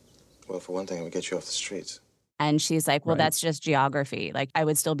 Well, for one thing, it would get you off the streets. and she's like, well, that's just geography. Like, I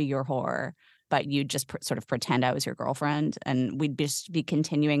would still be your whore, but you'd just sort of pretend I was your girlfriend, and we'd just be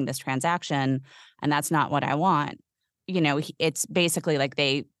continuing this transaction. And that's not what I want. You know, it's basically like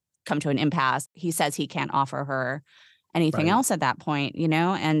they come to an impasse. He says he can't offer her anything Right. else at that point,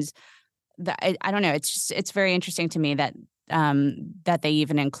 and I don't know. It's very interesting to me that that they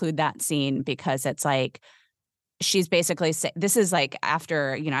even include that scene, because it's like she's basically this is like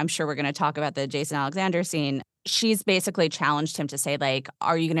after, I'm sure we're going to talk about the Jason Alexander scene. She's basically challenged him to say, like,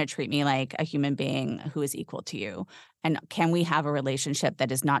 are you going to treat me like a human being who is equal to you? And can we have a relationship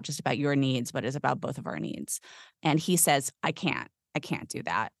that is not just about your needs, but is about both of our needs? And he says, I can't do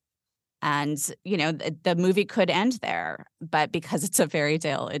that. And, the movie could end there, but because it's a fairy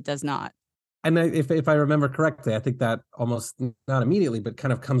tale, it does not. And if I remember correctly, I think that almost not immediately, but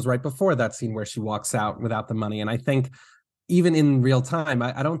kind of comes right before that scene where she walks out without the money. And I think even in real time,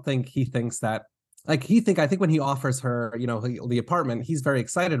 I don't think he thinks that, like, I think when he offers her, the apartment, he's very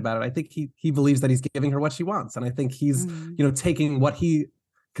excited about it. I think he believes that he's giving her what she wants. And I think he's, taking what he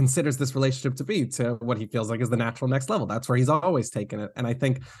considers this relationship to be to what he feels like is the natural next level. That's where he's always taken it. And I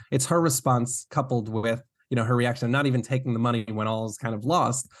think it's her response coupled with, her reaction, not even taking the money when all is kind of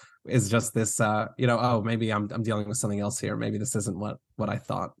lost, is just this, oh, maybe I'm dealing with something else here. Maybe this isn't what I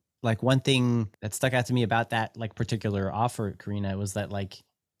thought. Like, one thing that stuck out to me about that, like, particular offer, Karina, was that, like,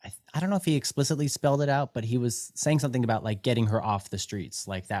 I don't know if he explicitly spelled it out, but he was saying something about, like, getting her off the streets.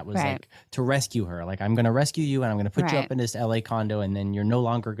 Like, that was Right. like to rescue her. Like, I'm going to rescue you, and I'm going to put you Right. up in this LA condo, and then you're no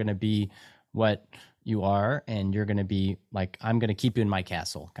longer going to be what you are, and you're going to be like, I'm going to keep you in my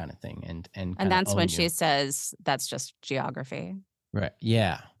castle, kind of thing. And that's when you. she says, that's just geography. Right.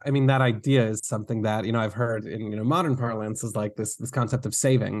 Yeah. I mean, that idea is something that, I've heard in, modern parlance, is like this concept of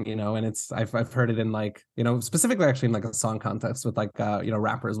saving, and I've heard it in, like, specifically actually in like a song contest with, like,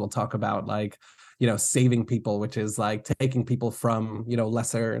 rappers will talk about, like, saving people, which is like taking people from,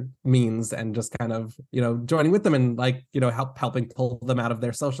 lesser means and just kind of, joining with them and, like, helping pull them out of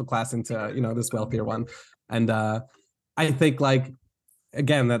their social class into, this wealthier one. And I think, like,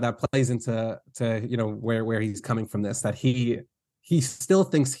 again, that plays into where he's coming from, this, that he still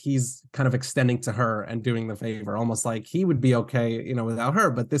thinks he's kind of extending to her and doing the favor, almost like he would be okay, without her.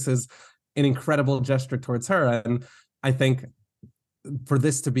 But this is an incredible gesture towards her. And I think for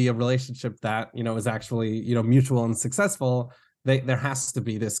this to be a relationship that, is actually, mutual and successful, there has to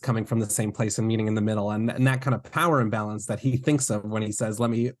be this coming from the same place and meeting in the middle. And that kind of power imbalance that he thinks of when he says,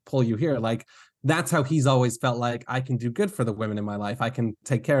 let me pull you here, like, that's how he's always felt like, I can do good for the women in my life. I can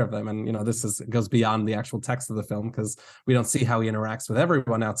take care of them. And, this goes beyond the actual text of the film, because we don't see how he interacts with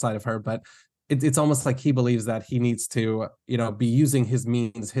everyone outside of her. But it's almost like he believes that he needs to, be using his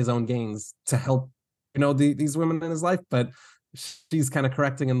means, his own gains to help, these women in his life. But she's kind of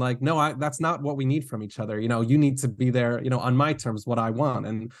correcting and like, no, that's not what we need from each other. You need to be there, on my terms, what I want.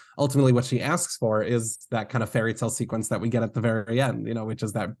 And ultimately what she asks for is that kind of fairy tale sequence that we get at the very end, which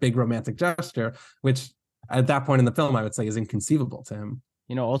is that big romantic gesture, which at that point in the film, I would say, is inconceivable to him.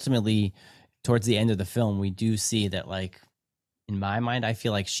 Ultimately, towards the end of the film, we do see that, like, in my mind, I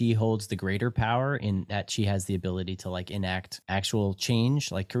feel like she holds the greater power in that she has the ability to, like, enact actual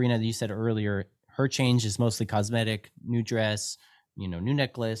change. Like, Karina, you said earlier, her change is mostly cosmetic, new dress, new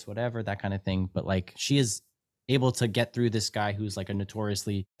necklace, whatever, that kind of thing. But, like, she is able to get through this guy who's, like, a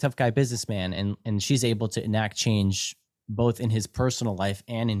notoriously tough guy businessman. And she's able to enact change both in his personal life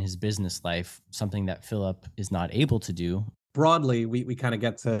and in his business life, something that Philip is not able to do. Broadly, we kind of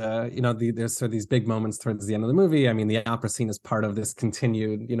get to, there's sort of these big moments towards the end of the movie. I mean, the opera scene is part of this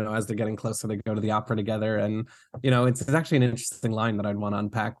continued, as they're getting closer, they go to the opera together. And, it's actually an interesting line that I'd want to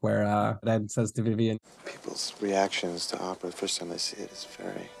unpack, where Ed says to Vivian, people's reactions to opera the first time they see it is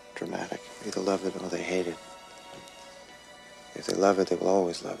very dramatic. They either love it or they hate it. If they love it, they will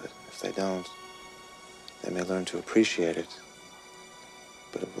always love it. If they don't, they may learn to appreciate it,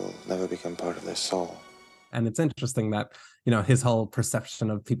 but it will never become part of their soul. And it's interesting that, his whole perception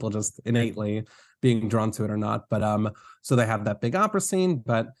of people just innately being drawn to it or not. But so they have that big opera scene.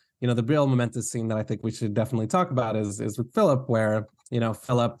 But, the real momentous scene that I think we should definitely talk about is with Philip, where,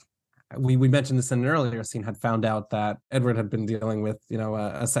 Philip, we mentioned this in an earlier scene, had found out that Edward had been dealing with,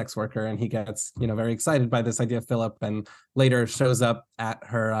 a sex worker, and he gets, very excited by this idea of Philip, and later shows up at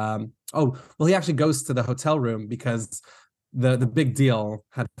her. He actually goes to the hotel room because the big deal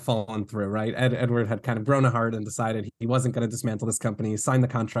had fallen through, right? Edward had kind of grown a heart and decided he wasn't going to dismantle this company, signed the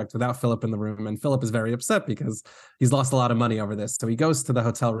contract without Philip in the room. And Philip is very upset because he's lost a lot of money over this. So he goes to the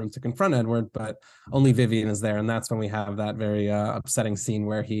hotel room to confront Edward, but only Vivian is there. And that's when we have that very upsetting scene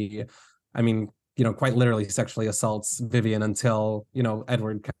where he, quite literally sexually assaults Vivian until,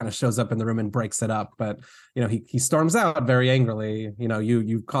 Edward kind of shows up in the room and breaks it up. But, he storms out very angrily,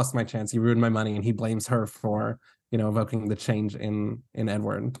 you cost my chance, you ruined my money. And he blames her for, evoking the change in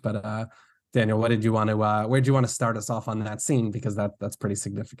Edward. But Daniel, what did you want to where do you want to start us off on that scene, because that's pretty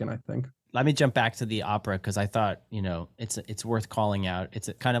significant, I think. Let me jump back to the opera, because I thought, it's worth calling out. It's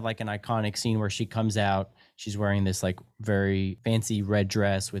kind of like an iconic scene where she comes out. She's wearing this like very fancy red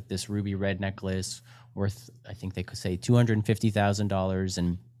dress with this ruby red necklace worth, I think they could say $250,000,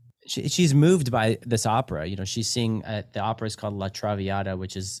 and she's moved by this opera. She's seeing the opera is called La Traviata,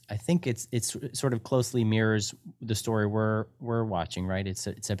 which is, I think it's sort of closely mirrors the story we're watching, right?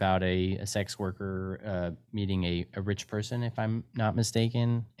 It's about a sex worker meeting a rich person, if I'm not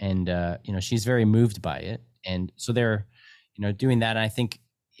mistaken, and she's very moved by it, and so they're doing that. And I think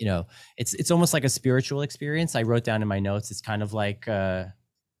it's almost like a spiritual experience. I wrote down in my notes, it's kind of like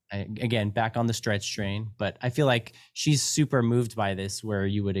again, back on the stretch train, but I feel like she's super moved by this, where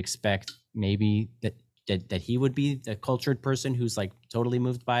you would expect maybe that he would be the cultured person who's like totally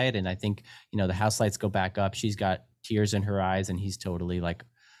moved by it. And I think, the house lights go back up. She's got tears in her eyes, and he's totally like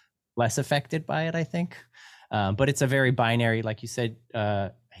less affected by it, I think. But it's a very binary, like you said,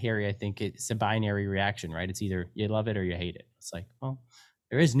 Harry, I think it's a binary reaction, right? It's either you love it or you hate it. It's like, well,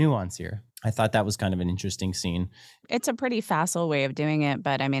 there is nuance here. I thought that was kind of an interesting scene. It's a pretty facile way of doing it,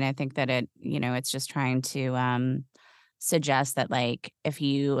 but I mean, I think that it's just trying to suggest that, like, if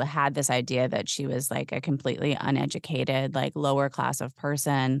you had this idea that she was like a completely uneducated, like lower class of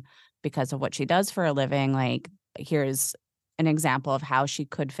person because of what she does for a living, like, here's an example of how she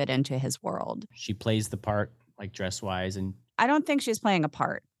could fit into his world. She plays the part, like dress wise, and I don't think she's playing a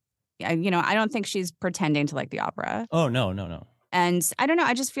part. I don't think she's pretending to like the opera. Oh, no. And I don't know,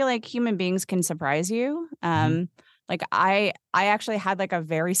 I just feel like human beings can surprise you. Like I actually had like a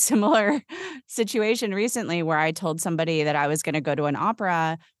very similar situation recently where I told somebody that I was going to go to an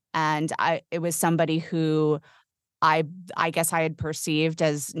opera, and it was somebody who I guess I had perceived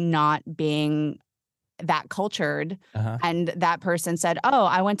as not being that cultured. And that person said, "Oh,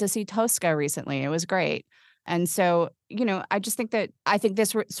 I went to see Tosca recently. It was great." And so, I just think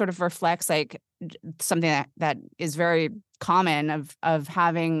this sort of reflects like something that is very common of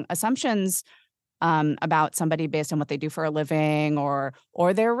having assumptions about somebody based on what they do for a living, or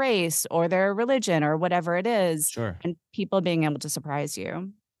their race or their religion or whatever it is. Sure. And people being able to surprise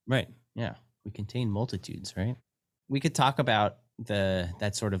you. Right. Yeah. We contain multitudes, right? We could talk about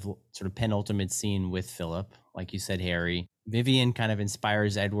that sort of penultimate scene with Philip. Like you said, Harry, Vivian kind of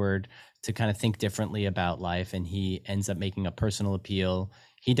inspires Edward to kind of think differently about life, and he ends up making a personal appeal.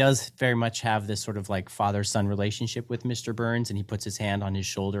 He does very much have this sort of like father-son relationship with Mr. Burns, and he puts his hand on his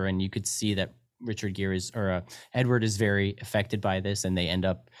shoulder, and you could see that Edward is very affected by this, and they end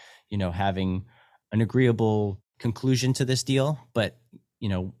up, having an agreeable conclusion to this deal. But,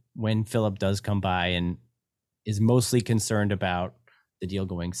 when Philip does come by and is mostly concerned about the deal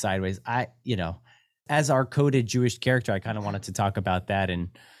going sideways, as our coded Jewish character, I kind of wanted to talk about that and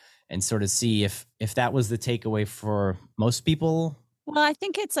sort of see if that was the takeaway for most people. Well, I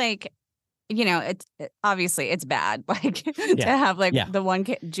think it's like, obviously it's bad, like to have like the one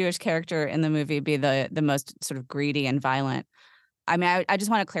Jewish character in the movie be the most sort of greedy and violent. I mean, I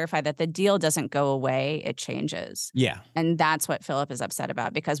just want to clarify that the deal doesn't go away, it changes. Yeah. And that's what Philip is upset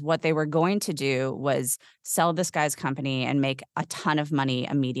about, because what they were going to do was sell this guy's company and make a ton of money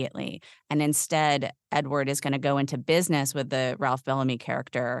immediately. And instead, Edward is going to go into business with the Ralph Bellamy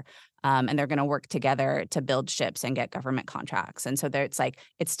character, and they're going to work together to build ships and get government contracts. And so it's like,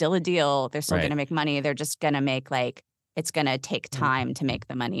 it's still a deal. They're still going to make money. They're just going to make it's going to take time to make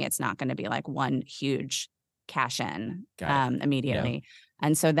the money. It's not going to be like one huge cash in immediately. Yeah.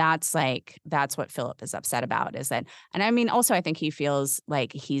 And so that's what Philip is upset about, is that, and I mean, also, I think he feels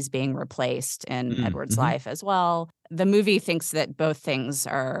like he's being replaced in Edward's life as well. The movie thinks that both things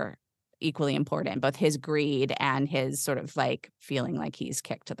are equally important, both his greed and his sort of like feeling like he's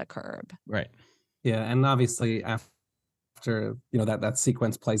kicked to the curb. Right. Yeah. And obviously after that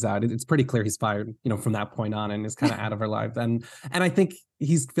sequence plays out, it's pretty clear he's fired from that point on, and is kind of out of our lives. And I think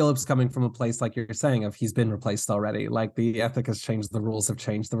Philip's coming from a place, like you're saying, of he's been replaced already. Like the ethic has changed, the rules have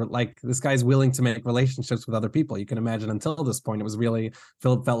changed. Like this guy's willing to make relationships with other people. You can imagine until this point, it was really,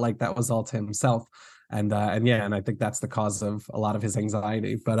 Philip felt like that was all to himself. And I think that's the cause of a lot of his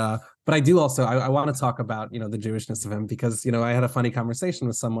anxiety. But I do also, I want to talk about, the Jewishness of him, because, I had a funny conversation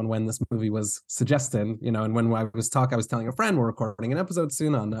with someone when this movie was suggested, and when I was telling a friend we're recording an episode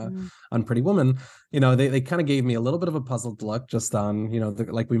soon on Pretty Woman, they kind of gave me a little bit of a puzzled look just on,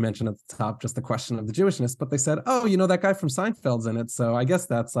 like we mentioned at the top, just the question of the Jewishness, but they said, oh, that guy from Seinfeld's in it. So I guess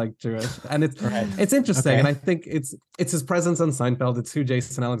that's like Jewish. And it's interesting. Okay. And I think it's his presence on Seinfeld. It's who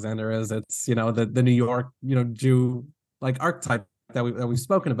Jason Alexander is. It's, the New York, Jew like archetype that we've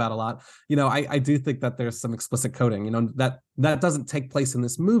spoken about a lot. I do think that there's some explicit coding, that doesn't take place in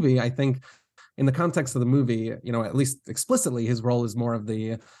this movie. I think in the context of the movie, at least explicitly, his role is more of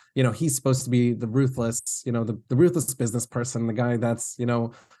the, he's supposed to be the ruthless, the ruthless business person, the guy that's,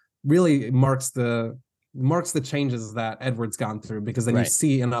 really marks the changes that Edward's gone through, because then you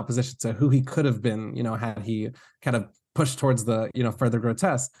see in opposition to who he could have been, had he kind of pushed towards the, further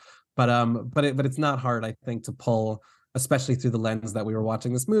grotesque. But it's not hard, I think, to pull, especially through the lens that we were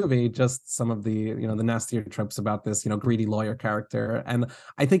watching this movie, just some of the, the nastier tropes about this, greedy lawyer character. And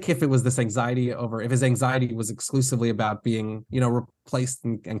I think if his anxiety was exclusively about being, replaced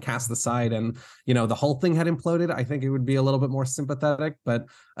and cast aside, and, the whole thing had imploded, I think it would be a little bit more sympathetic. But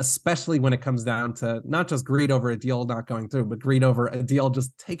especially when it comes down to not just greed over a deal not going through, but greed over a deal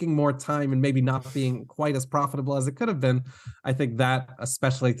just taking more time and maybe not being quite as profitable as it could have been, I think that,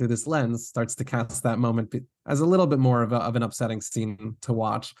 especially through this lens, starts to cast that moment as a little bit more of an upsetting scene to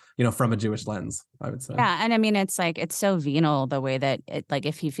watch, from a Jewish lens, I would say. Yeah, and I mean, it's like, it's so venal the way that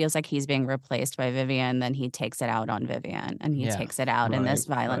if he feels like he's being replaced by Vivian, then he takes it out on Vivian, and he takes it out in this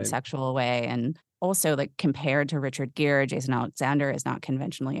violent sexual way. And also, like, compared to Richard Gere, Jason Alexander is not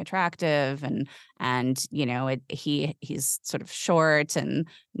conventionally attractive, and he's sort of short and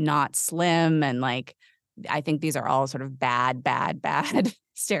not slim, and like, I think these are all sort of bad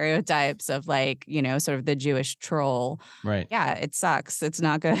stereotypes of, like, sort of the Jewish troll. Right. Yeah, it sucks. It's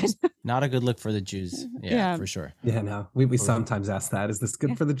not good. Not a good look for the Jews. Yeah, for sure. Yeah, no, we sometimes ask that. Is this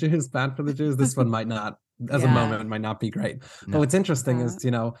good for the Jews, bad for the Jews? This one might not, as a moment, might not be great. No. But what's interesting is,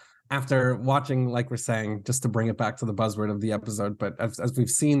 after watching, like we're saying, just to bring it back to the buzzword of the episode, but as we've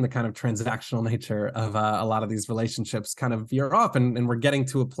seen the kind of transactional nature of a lot of these relationships kind of veer off, and we're getting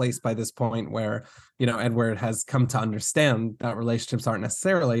to a place by this point where, Edward has come to understand that relationships aren't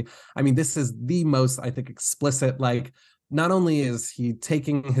necessarily, I mean, this is the most, I think, explicit, like, not only is he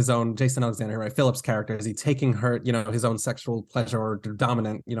taking his own, Jason Alexander, right, Philip's character, is he taking her, his own sexual pleasure, or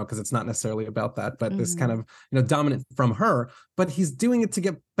dominant, because it's not necessarily about that, but this kind of, dominant from her, but he's doing it to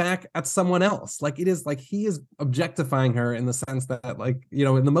get back at someone else. Like, it is like he is objectifying her in the sense that, like,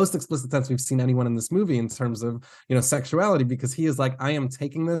 in the most explicit sense we've seen anyone in this movie in terms of, sexuality, because he is like, I am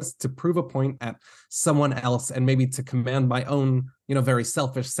taking this to prove a point at someone else, and maybe to command my own, very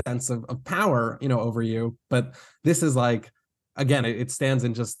selfish sense of power, over you. But this is like, again, it stands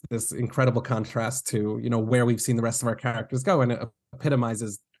in just this incredible contrast to, where we've seen the rest of our characters go, and it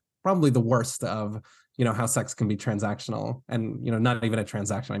epitomizes probably the worst of, how sex can be transactional, and, not even a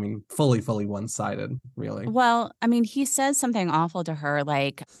transaction. I mean, fully one-sided, really. Well, I mean, he says something awful to her,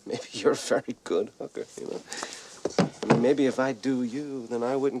 like, maybe you're a very good hooker, I mean, maybe if I do you, then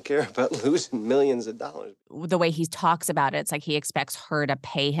I wouldn't care about losing millions of dollars. The way he talks about it, it's like he expects her to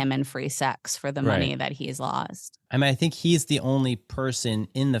pay him in free sex for the money that he's lost. I mean, I think he's the only person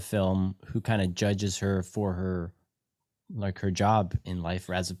in the film who kind of judges her for her, like, her job in life.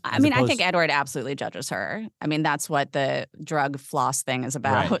 I think Edward absolutely judges her. I mean, that's what the drug floss thing is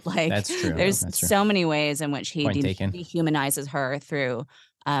about. Right. Like, that's true. There's so many ways in which he dehumanizes her through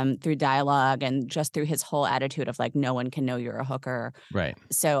dialogue, and just through his whole attitude of, like, no one can know you're a hooker. Right.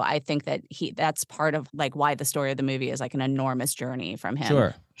 So I think that that's part of, like, why the story of the movie is like an enormous journey from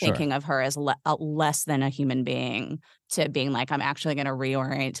him thinking of her as less than a human being, to being like, I'm actually going to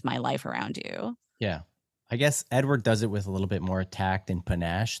reorient my life around you. Yeah. I guess Edward does it with a little bit more tact and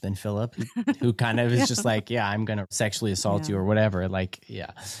panache than Philip, who kind of is just like, yeah, I'm going to sexually assault you or whatever. Like,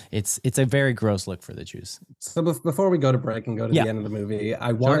 yeah, it's a very gross look for the Jews. So before we go to break and go to the end of the movie,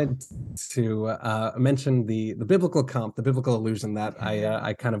 I wanted to mention the biblical comp, the biblical allusion that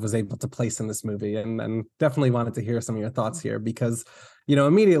I kind of was able to place in this movie, and definitely wanted to hear some of your thoughts here, because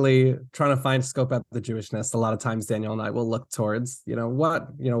immediately trying to scope out the Jewishness, a lot of times Daniel and I will look towards,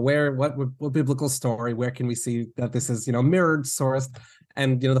 what biblical story, where can we see that this is, mirrored, sourced.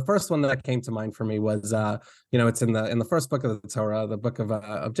 And, the first one that came to mind for me was, it's in the first book of the Torah, the book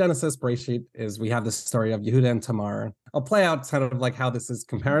of Genesis, Bereshit, is we have the story of Yehuda and Tamar. I'll play out kind of like how this is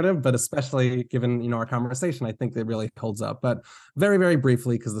comparative, but especially given, our conversation, I think it really holds up. But very, very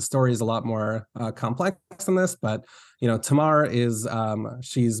briefly, because the story is a lot more complex than this, but, Tamar is,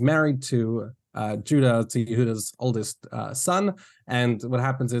 she's married to Judah, to Yehuda's oldest son. And what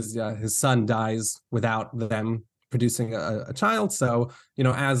happens is his son dies without them producing a child. So,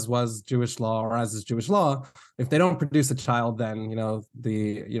 as was Jewish law, or as is Jewish law, if they don't produce a child, then,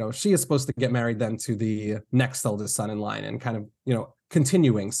 she is supposed to get married then to the next oldest son in line, and kind of,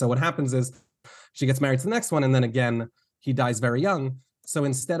 continuing. So what happens is she gets married to the next one, and then again, he dies very young. So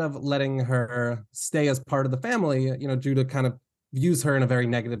instead of letting her stay as part of the family, Judah kind of views her in a very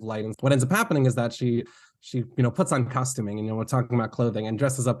negative light. And what ends up happening is that she puts on costuming, and we're talking about clothing, and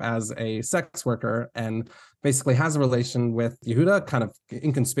dresses up as a sex worker, and basically has a relation with Yehuda, kind of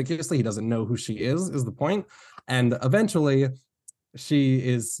inconspicuously. He doesn't know who she is the point. And eventually she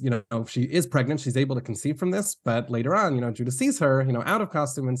is pregnant. She's able to conceive from this, but later on, Judah sees her, out of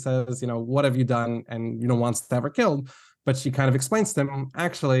costume, and says, what have you done? And, wants to have her killed. But she kind of explains to him,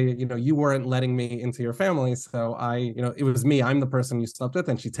 actually, you weren't letting me into your family. So it was me. I'm the person you slept with.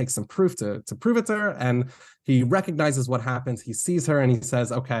 And she takes some proof to prove it to her. And he recognizes what happens. He sees her and he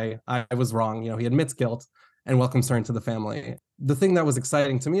says, okay, I was wrong. He admits guilt and welcomes her into the family. The thing that was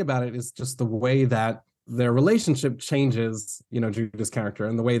exciting to me about it is just the way that their relationship changes, Judah's character,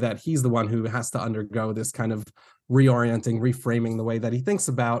 and the way that he's the one who has to undergo this kind of reorienting, reframing the way that he thinks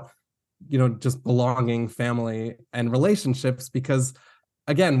about just belonging, family, and relationships, because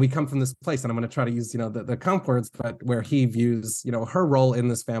again, we come from this place, and I'm going to try to use, the comp words, but where he views, her role in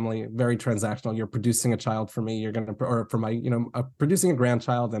this family very transactional. You're producing a child for me, you're going to, or for my, producing a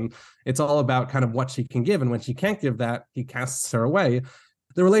grandchild, and it's all about kind of what she can give. And when she can't give that, he casts her away.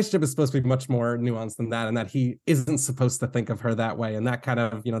 The relationship is supposed to be much more nuanced than that, and that he isn't supposed to think of her that way. And that kind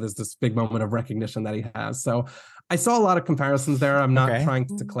of, there's this big moment of recognition that he has. So I saw a lot of comparisons there. I'm not trying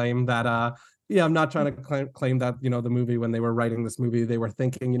to claim that, I'm not trying to claim that, the movie, when they were writing this movie, they were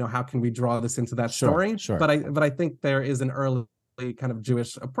thinking, how can we draw this into that story? Sure. But I think there is an early kind of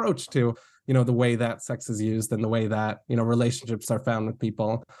Jewish approach to, the way that sex is used and the way that, relationships are found with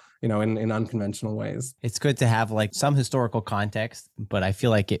people, in unconventional ways. It's good to have like some historical context, but I feel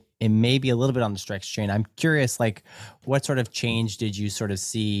like it may be a little bit on the stretch train. I'm curious, like, what sort of change did you sort of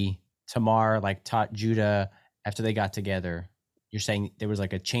see Tamar like taught Judah after they got together? You're saying there was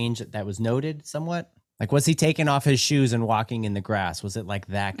like a change that was noted somewhat? Like, was he taking off his shoes and walking in the grass? Was it like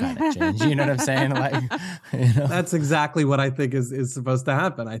that kind of change? You know what I'm saying? Like, That's exactly what I think is supposed to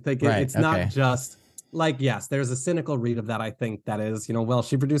happen. I think it's not just like, yes, there's a cynical read of that. I think that is, well,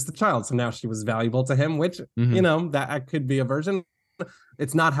 she produced the child, so now she was valuable to him, which, that could be a version.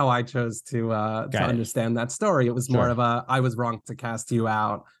 It's not how I chose to understand that story. It was more of I was wrong to cast you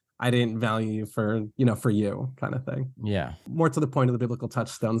out. I didn't value you for you kind of thing. Yeah. More to the point of the biblical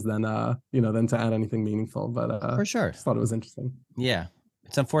touchstones than to add anything meaningful. But for sure. I just thought it was interesting. Yeah.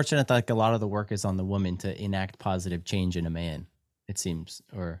 It's unfortunate that like a lot of the work is on the woman to enact positive change in a man, it seems,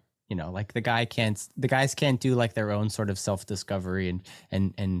 or like the guys can't do like their own sort of self-discovery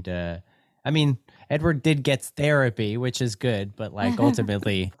and I mean, Edward did get therapy, which is good, but like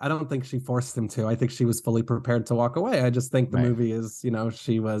ultimately, I don't think she forced him to. I think she was fully prepared to walk away. I just think the movie is,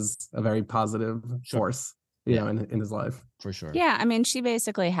 she was a very positive force, in his life. For sure. Yeah, I mean, she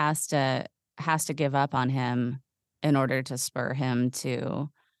basically has to give up on him in order to spur him to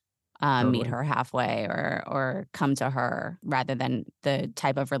meet her halfway or come to her, rather than the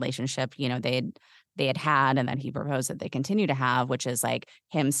type of relationship, they had and that he proposed that they continue to have, which is like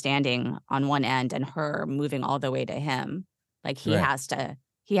him standing on one end and her moving all the way to him. Like he has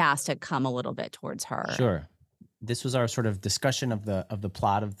to come a little bit towards her. Sure. This was our sort of discussion of the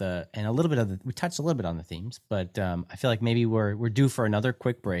plot and a little bit of we touched a little bit on the themes, but I feel like maybe we're due for another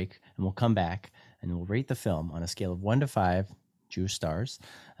quick break, and we'll come back and we'll rate the film on a scale of 1 to 5 Jewish stars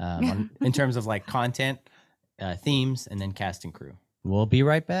in terms of like content, themes, and then cast and crew. We'll be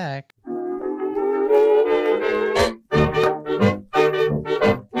right back.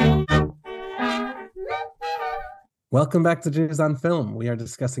 Welcome back to Jews on Film. We are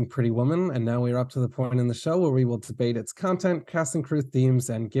discussing Pretty Woman, and now we are up to the point in the show where we will debate its content, cast and crew, themes,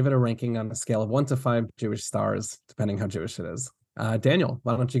 and give it a ranking on a scale of 1 to 5 Jewish stars, depending how Jewish it is. Daniel,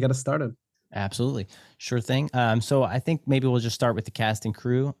 why don't you get us started? Absolutely. Sure thing. So I think maybe we'll just start with the cast and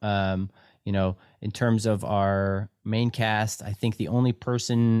crew. In terms of our main cast, I think the only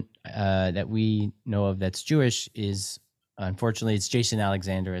person that we know of that's Jewish is, unfortunately, it's Jason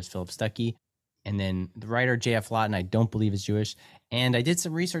Alexander as Philip Stuckey. And then the writer, J.F. Lawton, I don't believe is Jewish. And I did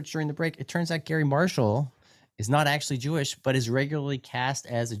some research during the break. It turns out Gary Marshall is not actually Jewish, but is regularly cast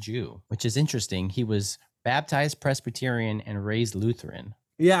as a Jew, which is interesting. He was baptized Presbyterian and raised Lutheran.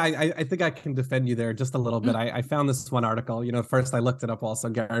 Yeah, I think I can defend you there just a little bit. I found this one article. First I looked it up also,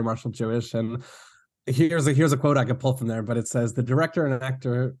 Gary Marshall Jewish, and here's a quote I could pull from there, but it says, the director and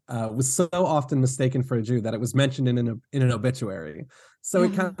actor was so often mistaken for a Jew that it was mentioned in an obituary. So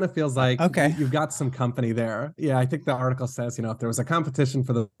it kind of feels like you've got some company there. Yeah, I think the article says, if there was a competition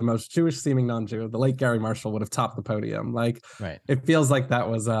for the most Jewish seeming non-Jew, the late Gary Marshall would have topped the podium. Like, It feels like that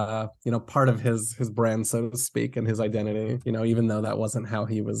was part of his brand, so to speak, and his identity, even though that wasn't how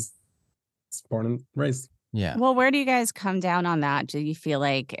he was born and raised. Yeah. Well, where do you guys come down on that? Do you feel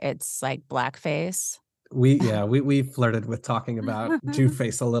like it's like blackface? we flirted with talking about Jew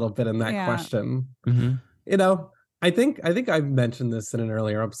face a little bit in that Yeah. question. Mm-hmm. You know, I think I mentioned this in an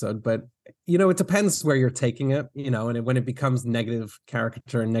earlier episode, but it depends where you're taking it, and when it becomes negative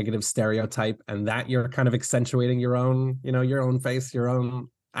caricature and negative stereotype, and that you're kind of accentuating your own, your own face, your own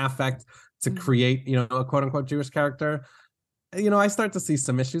affect to create, a quote unquote Jewish character. I start to see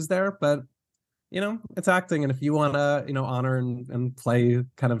some issues there, but it's acting, and if you want to, honor and play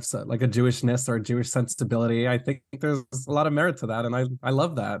kind of like a Jewishness or a Jewish sensibility, I think there's a lot of merit to that, and I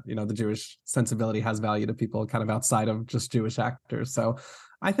love that the Jewish sensibility has value to people kind of outside of just Jewish actors. So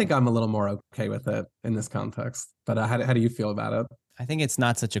I think I'm a little more okay with it in this context. But how do you feel about it? I think it's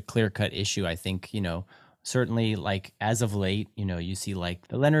not such a clear-cut issue. I think, certainly like as of late, you see like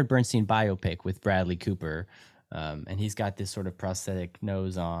the Leonard Bernstein biopic with Bradley Cooper, and he's got this sort of prosthetic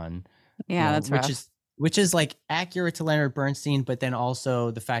nose on. Yeah, that's rough. Which is like accurate to Leonard Bernstein, but then also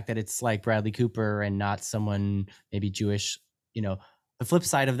the fact that it's like Bradley Cooper and not someone maybe Jewish. The flip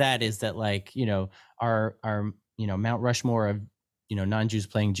side of that is that like, our Mount Rushmore of, non-Jews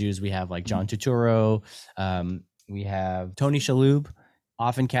playing Jews. We have like John Turturro, we have Tony Shalhoub,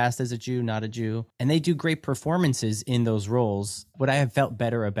 often cast as a Jew, not a Jew, and they do great performances in those roles. Would I have felt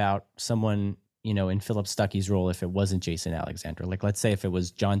better about someone, in Philip Stuckey's role if it wasn't Jason Alexander? Like, let's say if it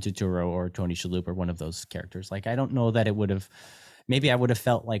was John Turturro or Tony Shalhoub or one of those characters. Like, I don't know that it would have. Maybe I would have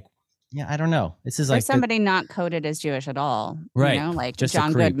felt like, yeah, I don't know. This is like somebody not coded as Jewish at all, right? Like just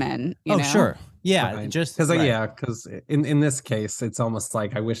John Goodman. Sure, yeah, right. just because in this case, it's almost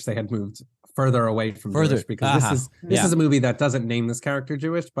like I wish they had moved further away from Jewish, because this is a movie that doesn't name this character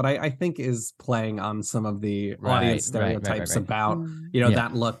Jewish, but I think is playing on some of the audience stereotypes about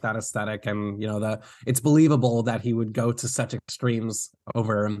that look, that aesthetic, and it's believable that he would go to such extremes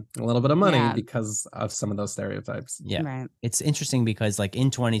over a little bit of money because of some of those stereotypes. Right. It's interesting because like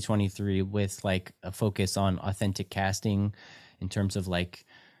in 2023, with like a focus on authentic casting in terms of like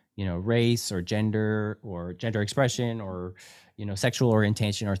race or gender expression or sexual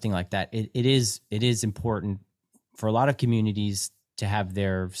orientation or thing like that, it is important for a lot of communities to have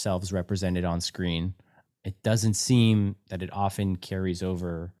their selves represented on screen. It doesn't seem that it often carries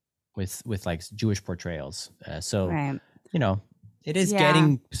over with like Jewish portrayals. It is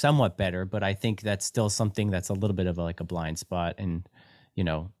getting somewhat better, but I think that's still something that's a little bit of like a blind spot. And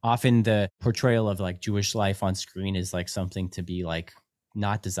often the portrayal of like Jewish life on screen is like something to be like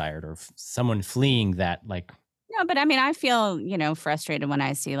not desired, or someone fleeing that like. No, but I mean, I feel, frustrated when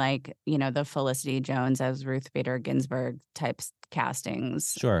I see like, the Felicity Jones as Ruth Bader Ginsburg types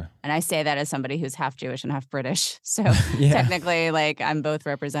castings. Sure. And I say that as somebody who's half Jewish and half British. So technically, like, I'm both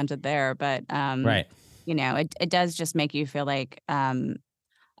represented there. But, right. It does just make you feel like,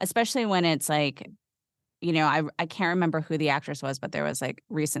 especially when it's like, I can't remember who the actress was, but there was like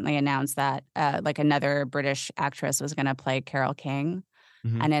recently announced that like another British actress was going to play Carole King.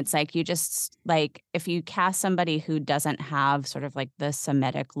 Mm-hmm. And it's like, you just like, if you cast somebody who doesn't have sort of like the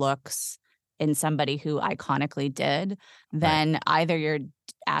Semitic looks in somebody who iconically did, then either you're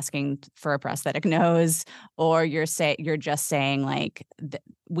asking for a prosthetic nose, or you're just saying like,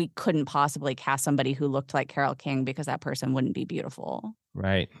 we couldn't possibly cast somebody who looked like Carole King because that person wouldn't be beautiful.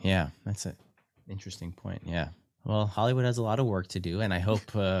 Right. Yeah. That's an interesting point. Yeah. Well, Hollywood has a lot of work to do, and I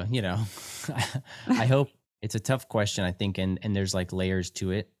hope, I hope. It's a tough question, I think, and there's like layers to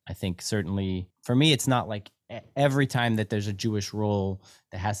it. I think certainly for me, it's not like every time that there's a Jewish role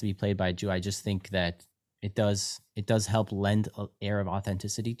that has to be played by a Jew. I just think that it does help lend an air of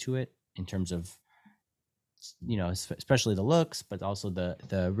authenticity to it in terms of, especially the looks, but also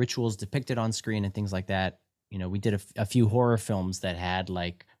the rituals depicted on screen and things like that. We did a few horror films that had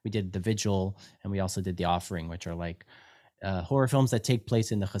like, we did The Vigil and we also did The Offering, which are like horror films that take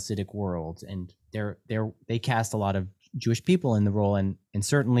place in the Hasidic world, and they cast a lot of Jewish people in the role, and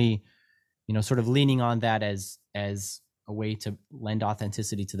certainly, sort of leaning on that as a way to lend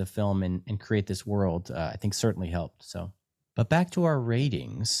authenticity to the film and create this world, I think certainly helped. So, but back to our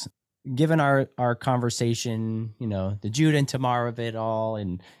ratings. Given our conversation, the Jude and Tamar of it all,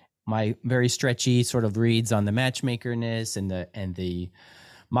 and my very stretchy sort of reads on the matchmakerness and the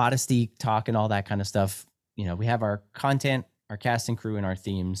modesty talk and all that kind of stuff. We have our content, our cast and crew, and our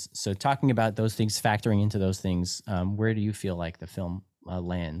themes. So talking about those things, factoring into those things, where do you feel like the film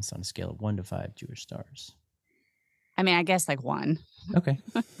lands on a scale of 1 to 5 Jewish stars? I mean, I guess like 1. Okay.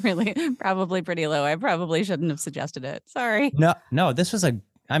 Really, probably pretty low. I probably shouldn't have suggested it. Sorry. No, this was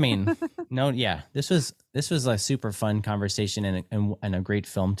this was a super fun conversation and a great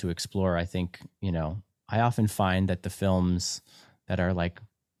film to explore. I think, I often find that the films that are like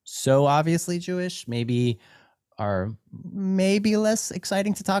so obviously Jewish maybe are maybe less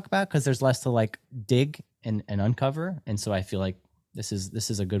exciting to talk about because there's less to like dig and uncover. And so I feel like this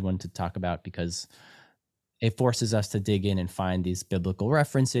is a good one to talk about because it forces us to dig in and find these biblical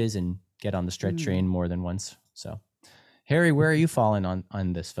references and get on the stretch train more than once. So, Harry, where are you falling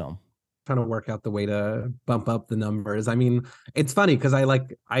on this film? Trying to work out the way to bump up the numbers. I mean, it's funny because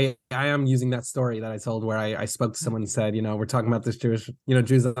I am using that story that I told where I spoke to someone and said, we're talking about this Jewish,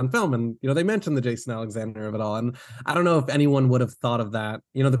 Jews on film, and they mentioned the Jason Alexander of it all. And I don't know if anyone would have thought of that.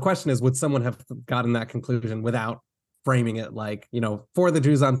 The question is, would someone have gotten that conclusion without framing it like, for the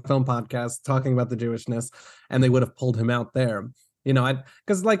Jews on Film podcast, talking about the Jewishness, and they would have pulled him out there.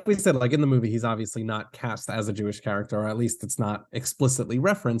 Because like we said, like in the movie, he's obviously not cast as a Jewish character, or at least it's not explicitly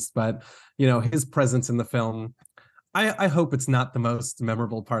referenced, but his presence in the film, I hope it's not the most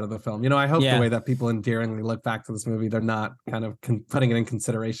memorable part of the film. I hope the way that people endearingly look back to this movie, they're not kind of putting it in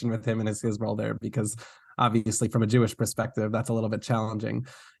consideration with him and his role there, because obviously from a Jewish perspective, that's a little bit challenging.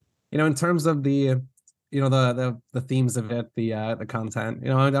 In terms of the the themes of it, the content,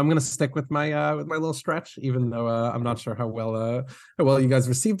 I'm gonna stick with my little stretch, even though I'm not sure how well you guys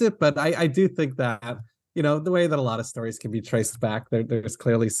received it, but I do think that the way that a lot of stories can be traced back, there's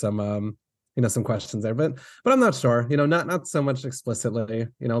clearly some some questions there, but I'm not sure, not so much explicitly,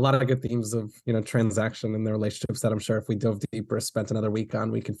 a lot of good themes of transaction and their relationships that I'm sure if we dove deeper, spent another week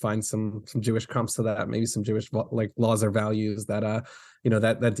on, we could find some Jewish comps to that, maybe some Jewish like laws or values that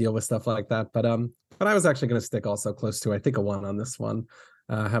that deal with stuff like that, but I was actually going to stick also close to, I think, a 1 on this one.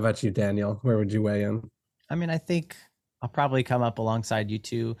 How about you, Daniel? Where would you weigh in? I mean, I think I'll probably come up alongside you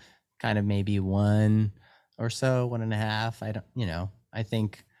two, kind of maybe 1 or so, 1.5. I don't, I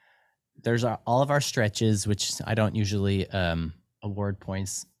think there's all of our stretches, which I don't usually award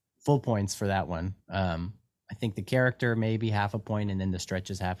full points for that one. I think the character maybe 0.5 point, and then the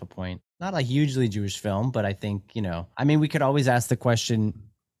stretch is 0.5 point. Not a hugely Jewish film, but I think, I mean, we could always ask the question,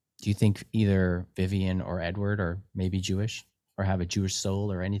 do you think either Vivian or Edward are maybe Jewish or have a Jewish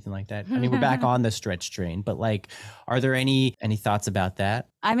soul or anything like that? I mean, we're back on the stretch train, but like, are there any thoughts about that?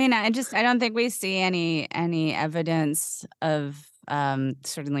 I mean, I don't think we see any evidence of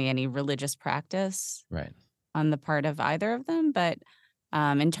certainly any religious practice right on the part of either of them. But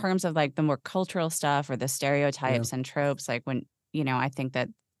in terms of like the more cultural stuff or the stereotypes and tropes, like when, I think that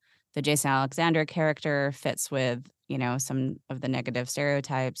the Jason Alexander character fits with, some of the negative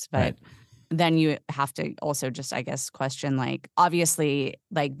stereotypes, but then you have to also just, I guess, question, like, obviously,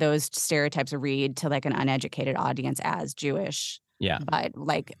 like those stereotypes read to like an uneducated audience as Jewish. Yeah. But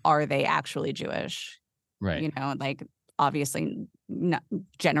like, are they actually Jewish? Right. Like obviously not,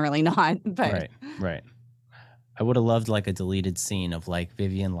 generally not, but right. I would have loved like a deleted scene of like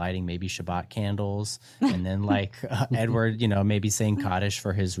Vivian lighting maybe Shabbat candles, and then like Edward, maybe saying Kaddish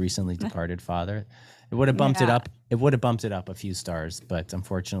for his recently departed father. It would have bumped it up. It would have bumped it up a few stars, but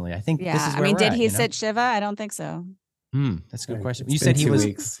unfortunately, I think this is where we're did at, he sit Shiva? I don't think so. That's a good question. You said he was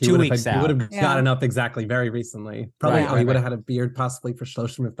 2 weeks out. He would have gotten up exactly very recently. Probably he would have had a beard possibly for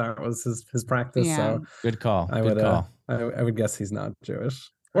Shloshim if that was his practice. Yeah. So good call. I would guess he's not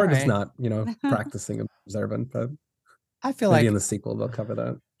Jewish, or just not practicing observant. But I feel maybe like in the sequel they'll cover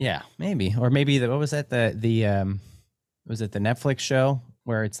that. Yeah, maybe, or maybe what was that was it the Netflix show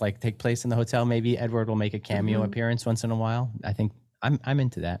where it's like take place in the hotel? Maybe Edward will make a cameo appearance once in a while. I think I'm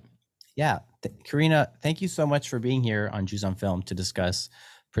into that. Yeah, Karina, thank you so much for being here on Jews on Film to discuss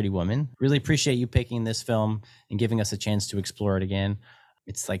Pretty Woman. Really appreciate you picking this film and giving us a chance to explore it again.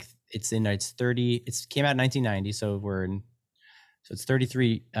 It's like it came out in 1990, so it's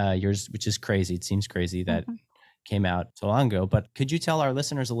 33 years, which is crazy. It seems crazy that came out so long ago. But could you tell our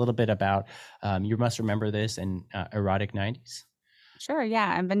listeners a little bit about You Must Remember This and Erotic 90s? Sure.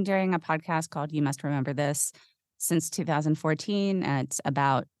 Yeah. I've been doing a podcast called You Must Remember This since 2014. It's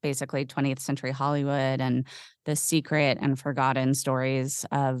about basically 20th century Hollywood and the secret and forgotten stories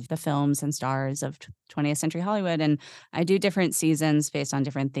of the films and stars of 20th century Hollywood. And I do different seasons based on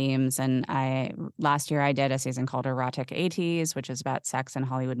different themes. And last year I did a season called Erotic 80s, which is about sex in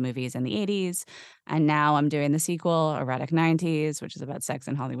Hollywood movies in the 80s. And now I'm doing the sequel, Erotic 90s, which is about sex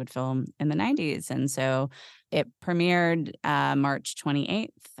in Hollywood film in the 90s. And so it premiered March 28th,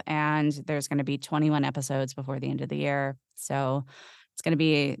 and there's going to be 21 episodes before the end of the year. So it's going to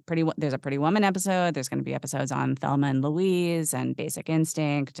be there's a Pretty Woman episode. There's going to be episodes on Thelma and Louise and Basic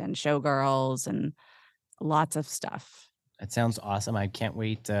Instinct and Showgirls and lots of stuff. That sounds awesome. I can't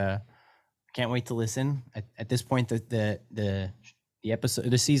wait. Can't wait to listen. At this point, the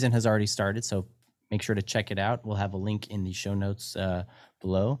episode, the season has already started. So make sure to check it out. We'll have a link in the show notes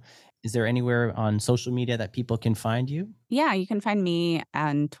below. Is there anywhere on social media that people can find you? Yeah, you can find me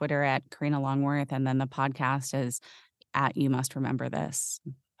on Twitter at Karina Longworth, and then the podcast is at You Must Remember This.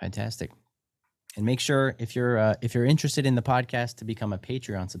 Fantastic. And make sure if you're interested in the podcast to become a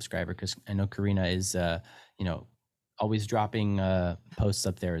Patreon subscriber, because I know Karina is always dropping posts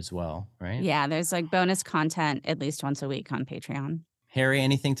up there as well, right? Yeah, there's like bonus content at least once a week on Patreon. Harry,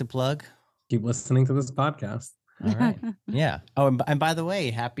 anything to plug? Keep listening to this podcast. All right. Yeah. Oh, and by the way,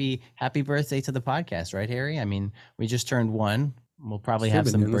 happy birthday to the podcast, right, Harry? I mean, we just turned 1. We'll probably have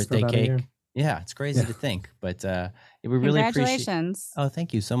some birthday cake. Yeah, it's crazy to think, but we really appreciate. Congratulations! Oh,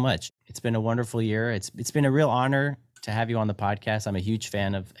 thank you so much. It's been a wonderful year. It's been a real honor to have you on the podcast. I'm a huge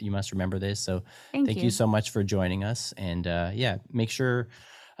fan of You Must Remember This. So thank you so much for joining us. And make sure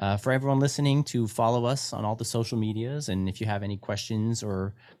for everyone listening to follow us on all the social medias. And if you have any questions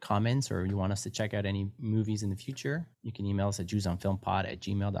or comments, or you want us to check out any movies in the future, you can email us at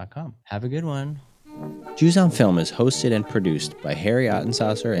jewsonfilmpod@gmail.com. Have a good one. Jews on Film is hosted and produced by Harry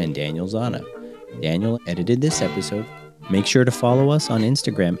Ottensasser and Daniel Zana. Daniel edited this episode. Make sure to follow us on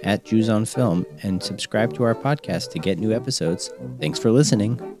Instagram at Jews on Film and subscribe to our podcast to get new episodes. Thanks for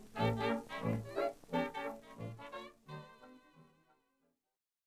listening.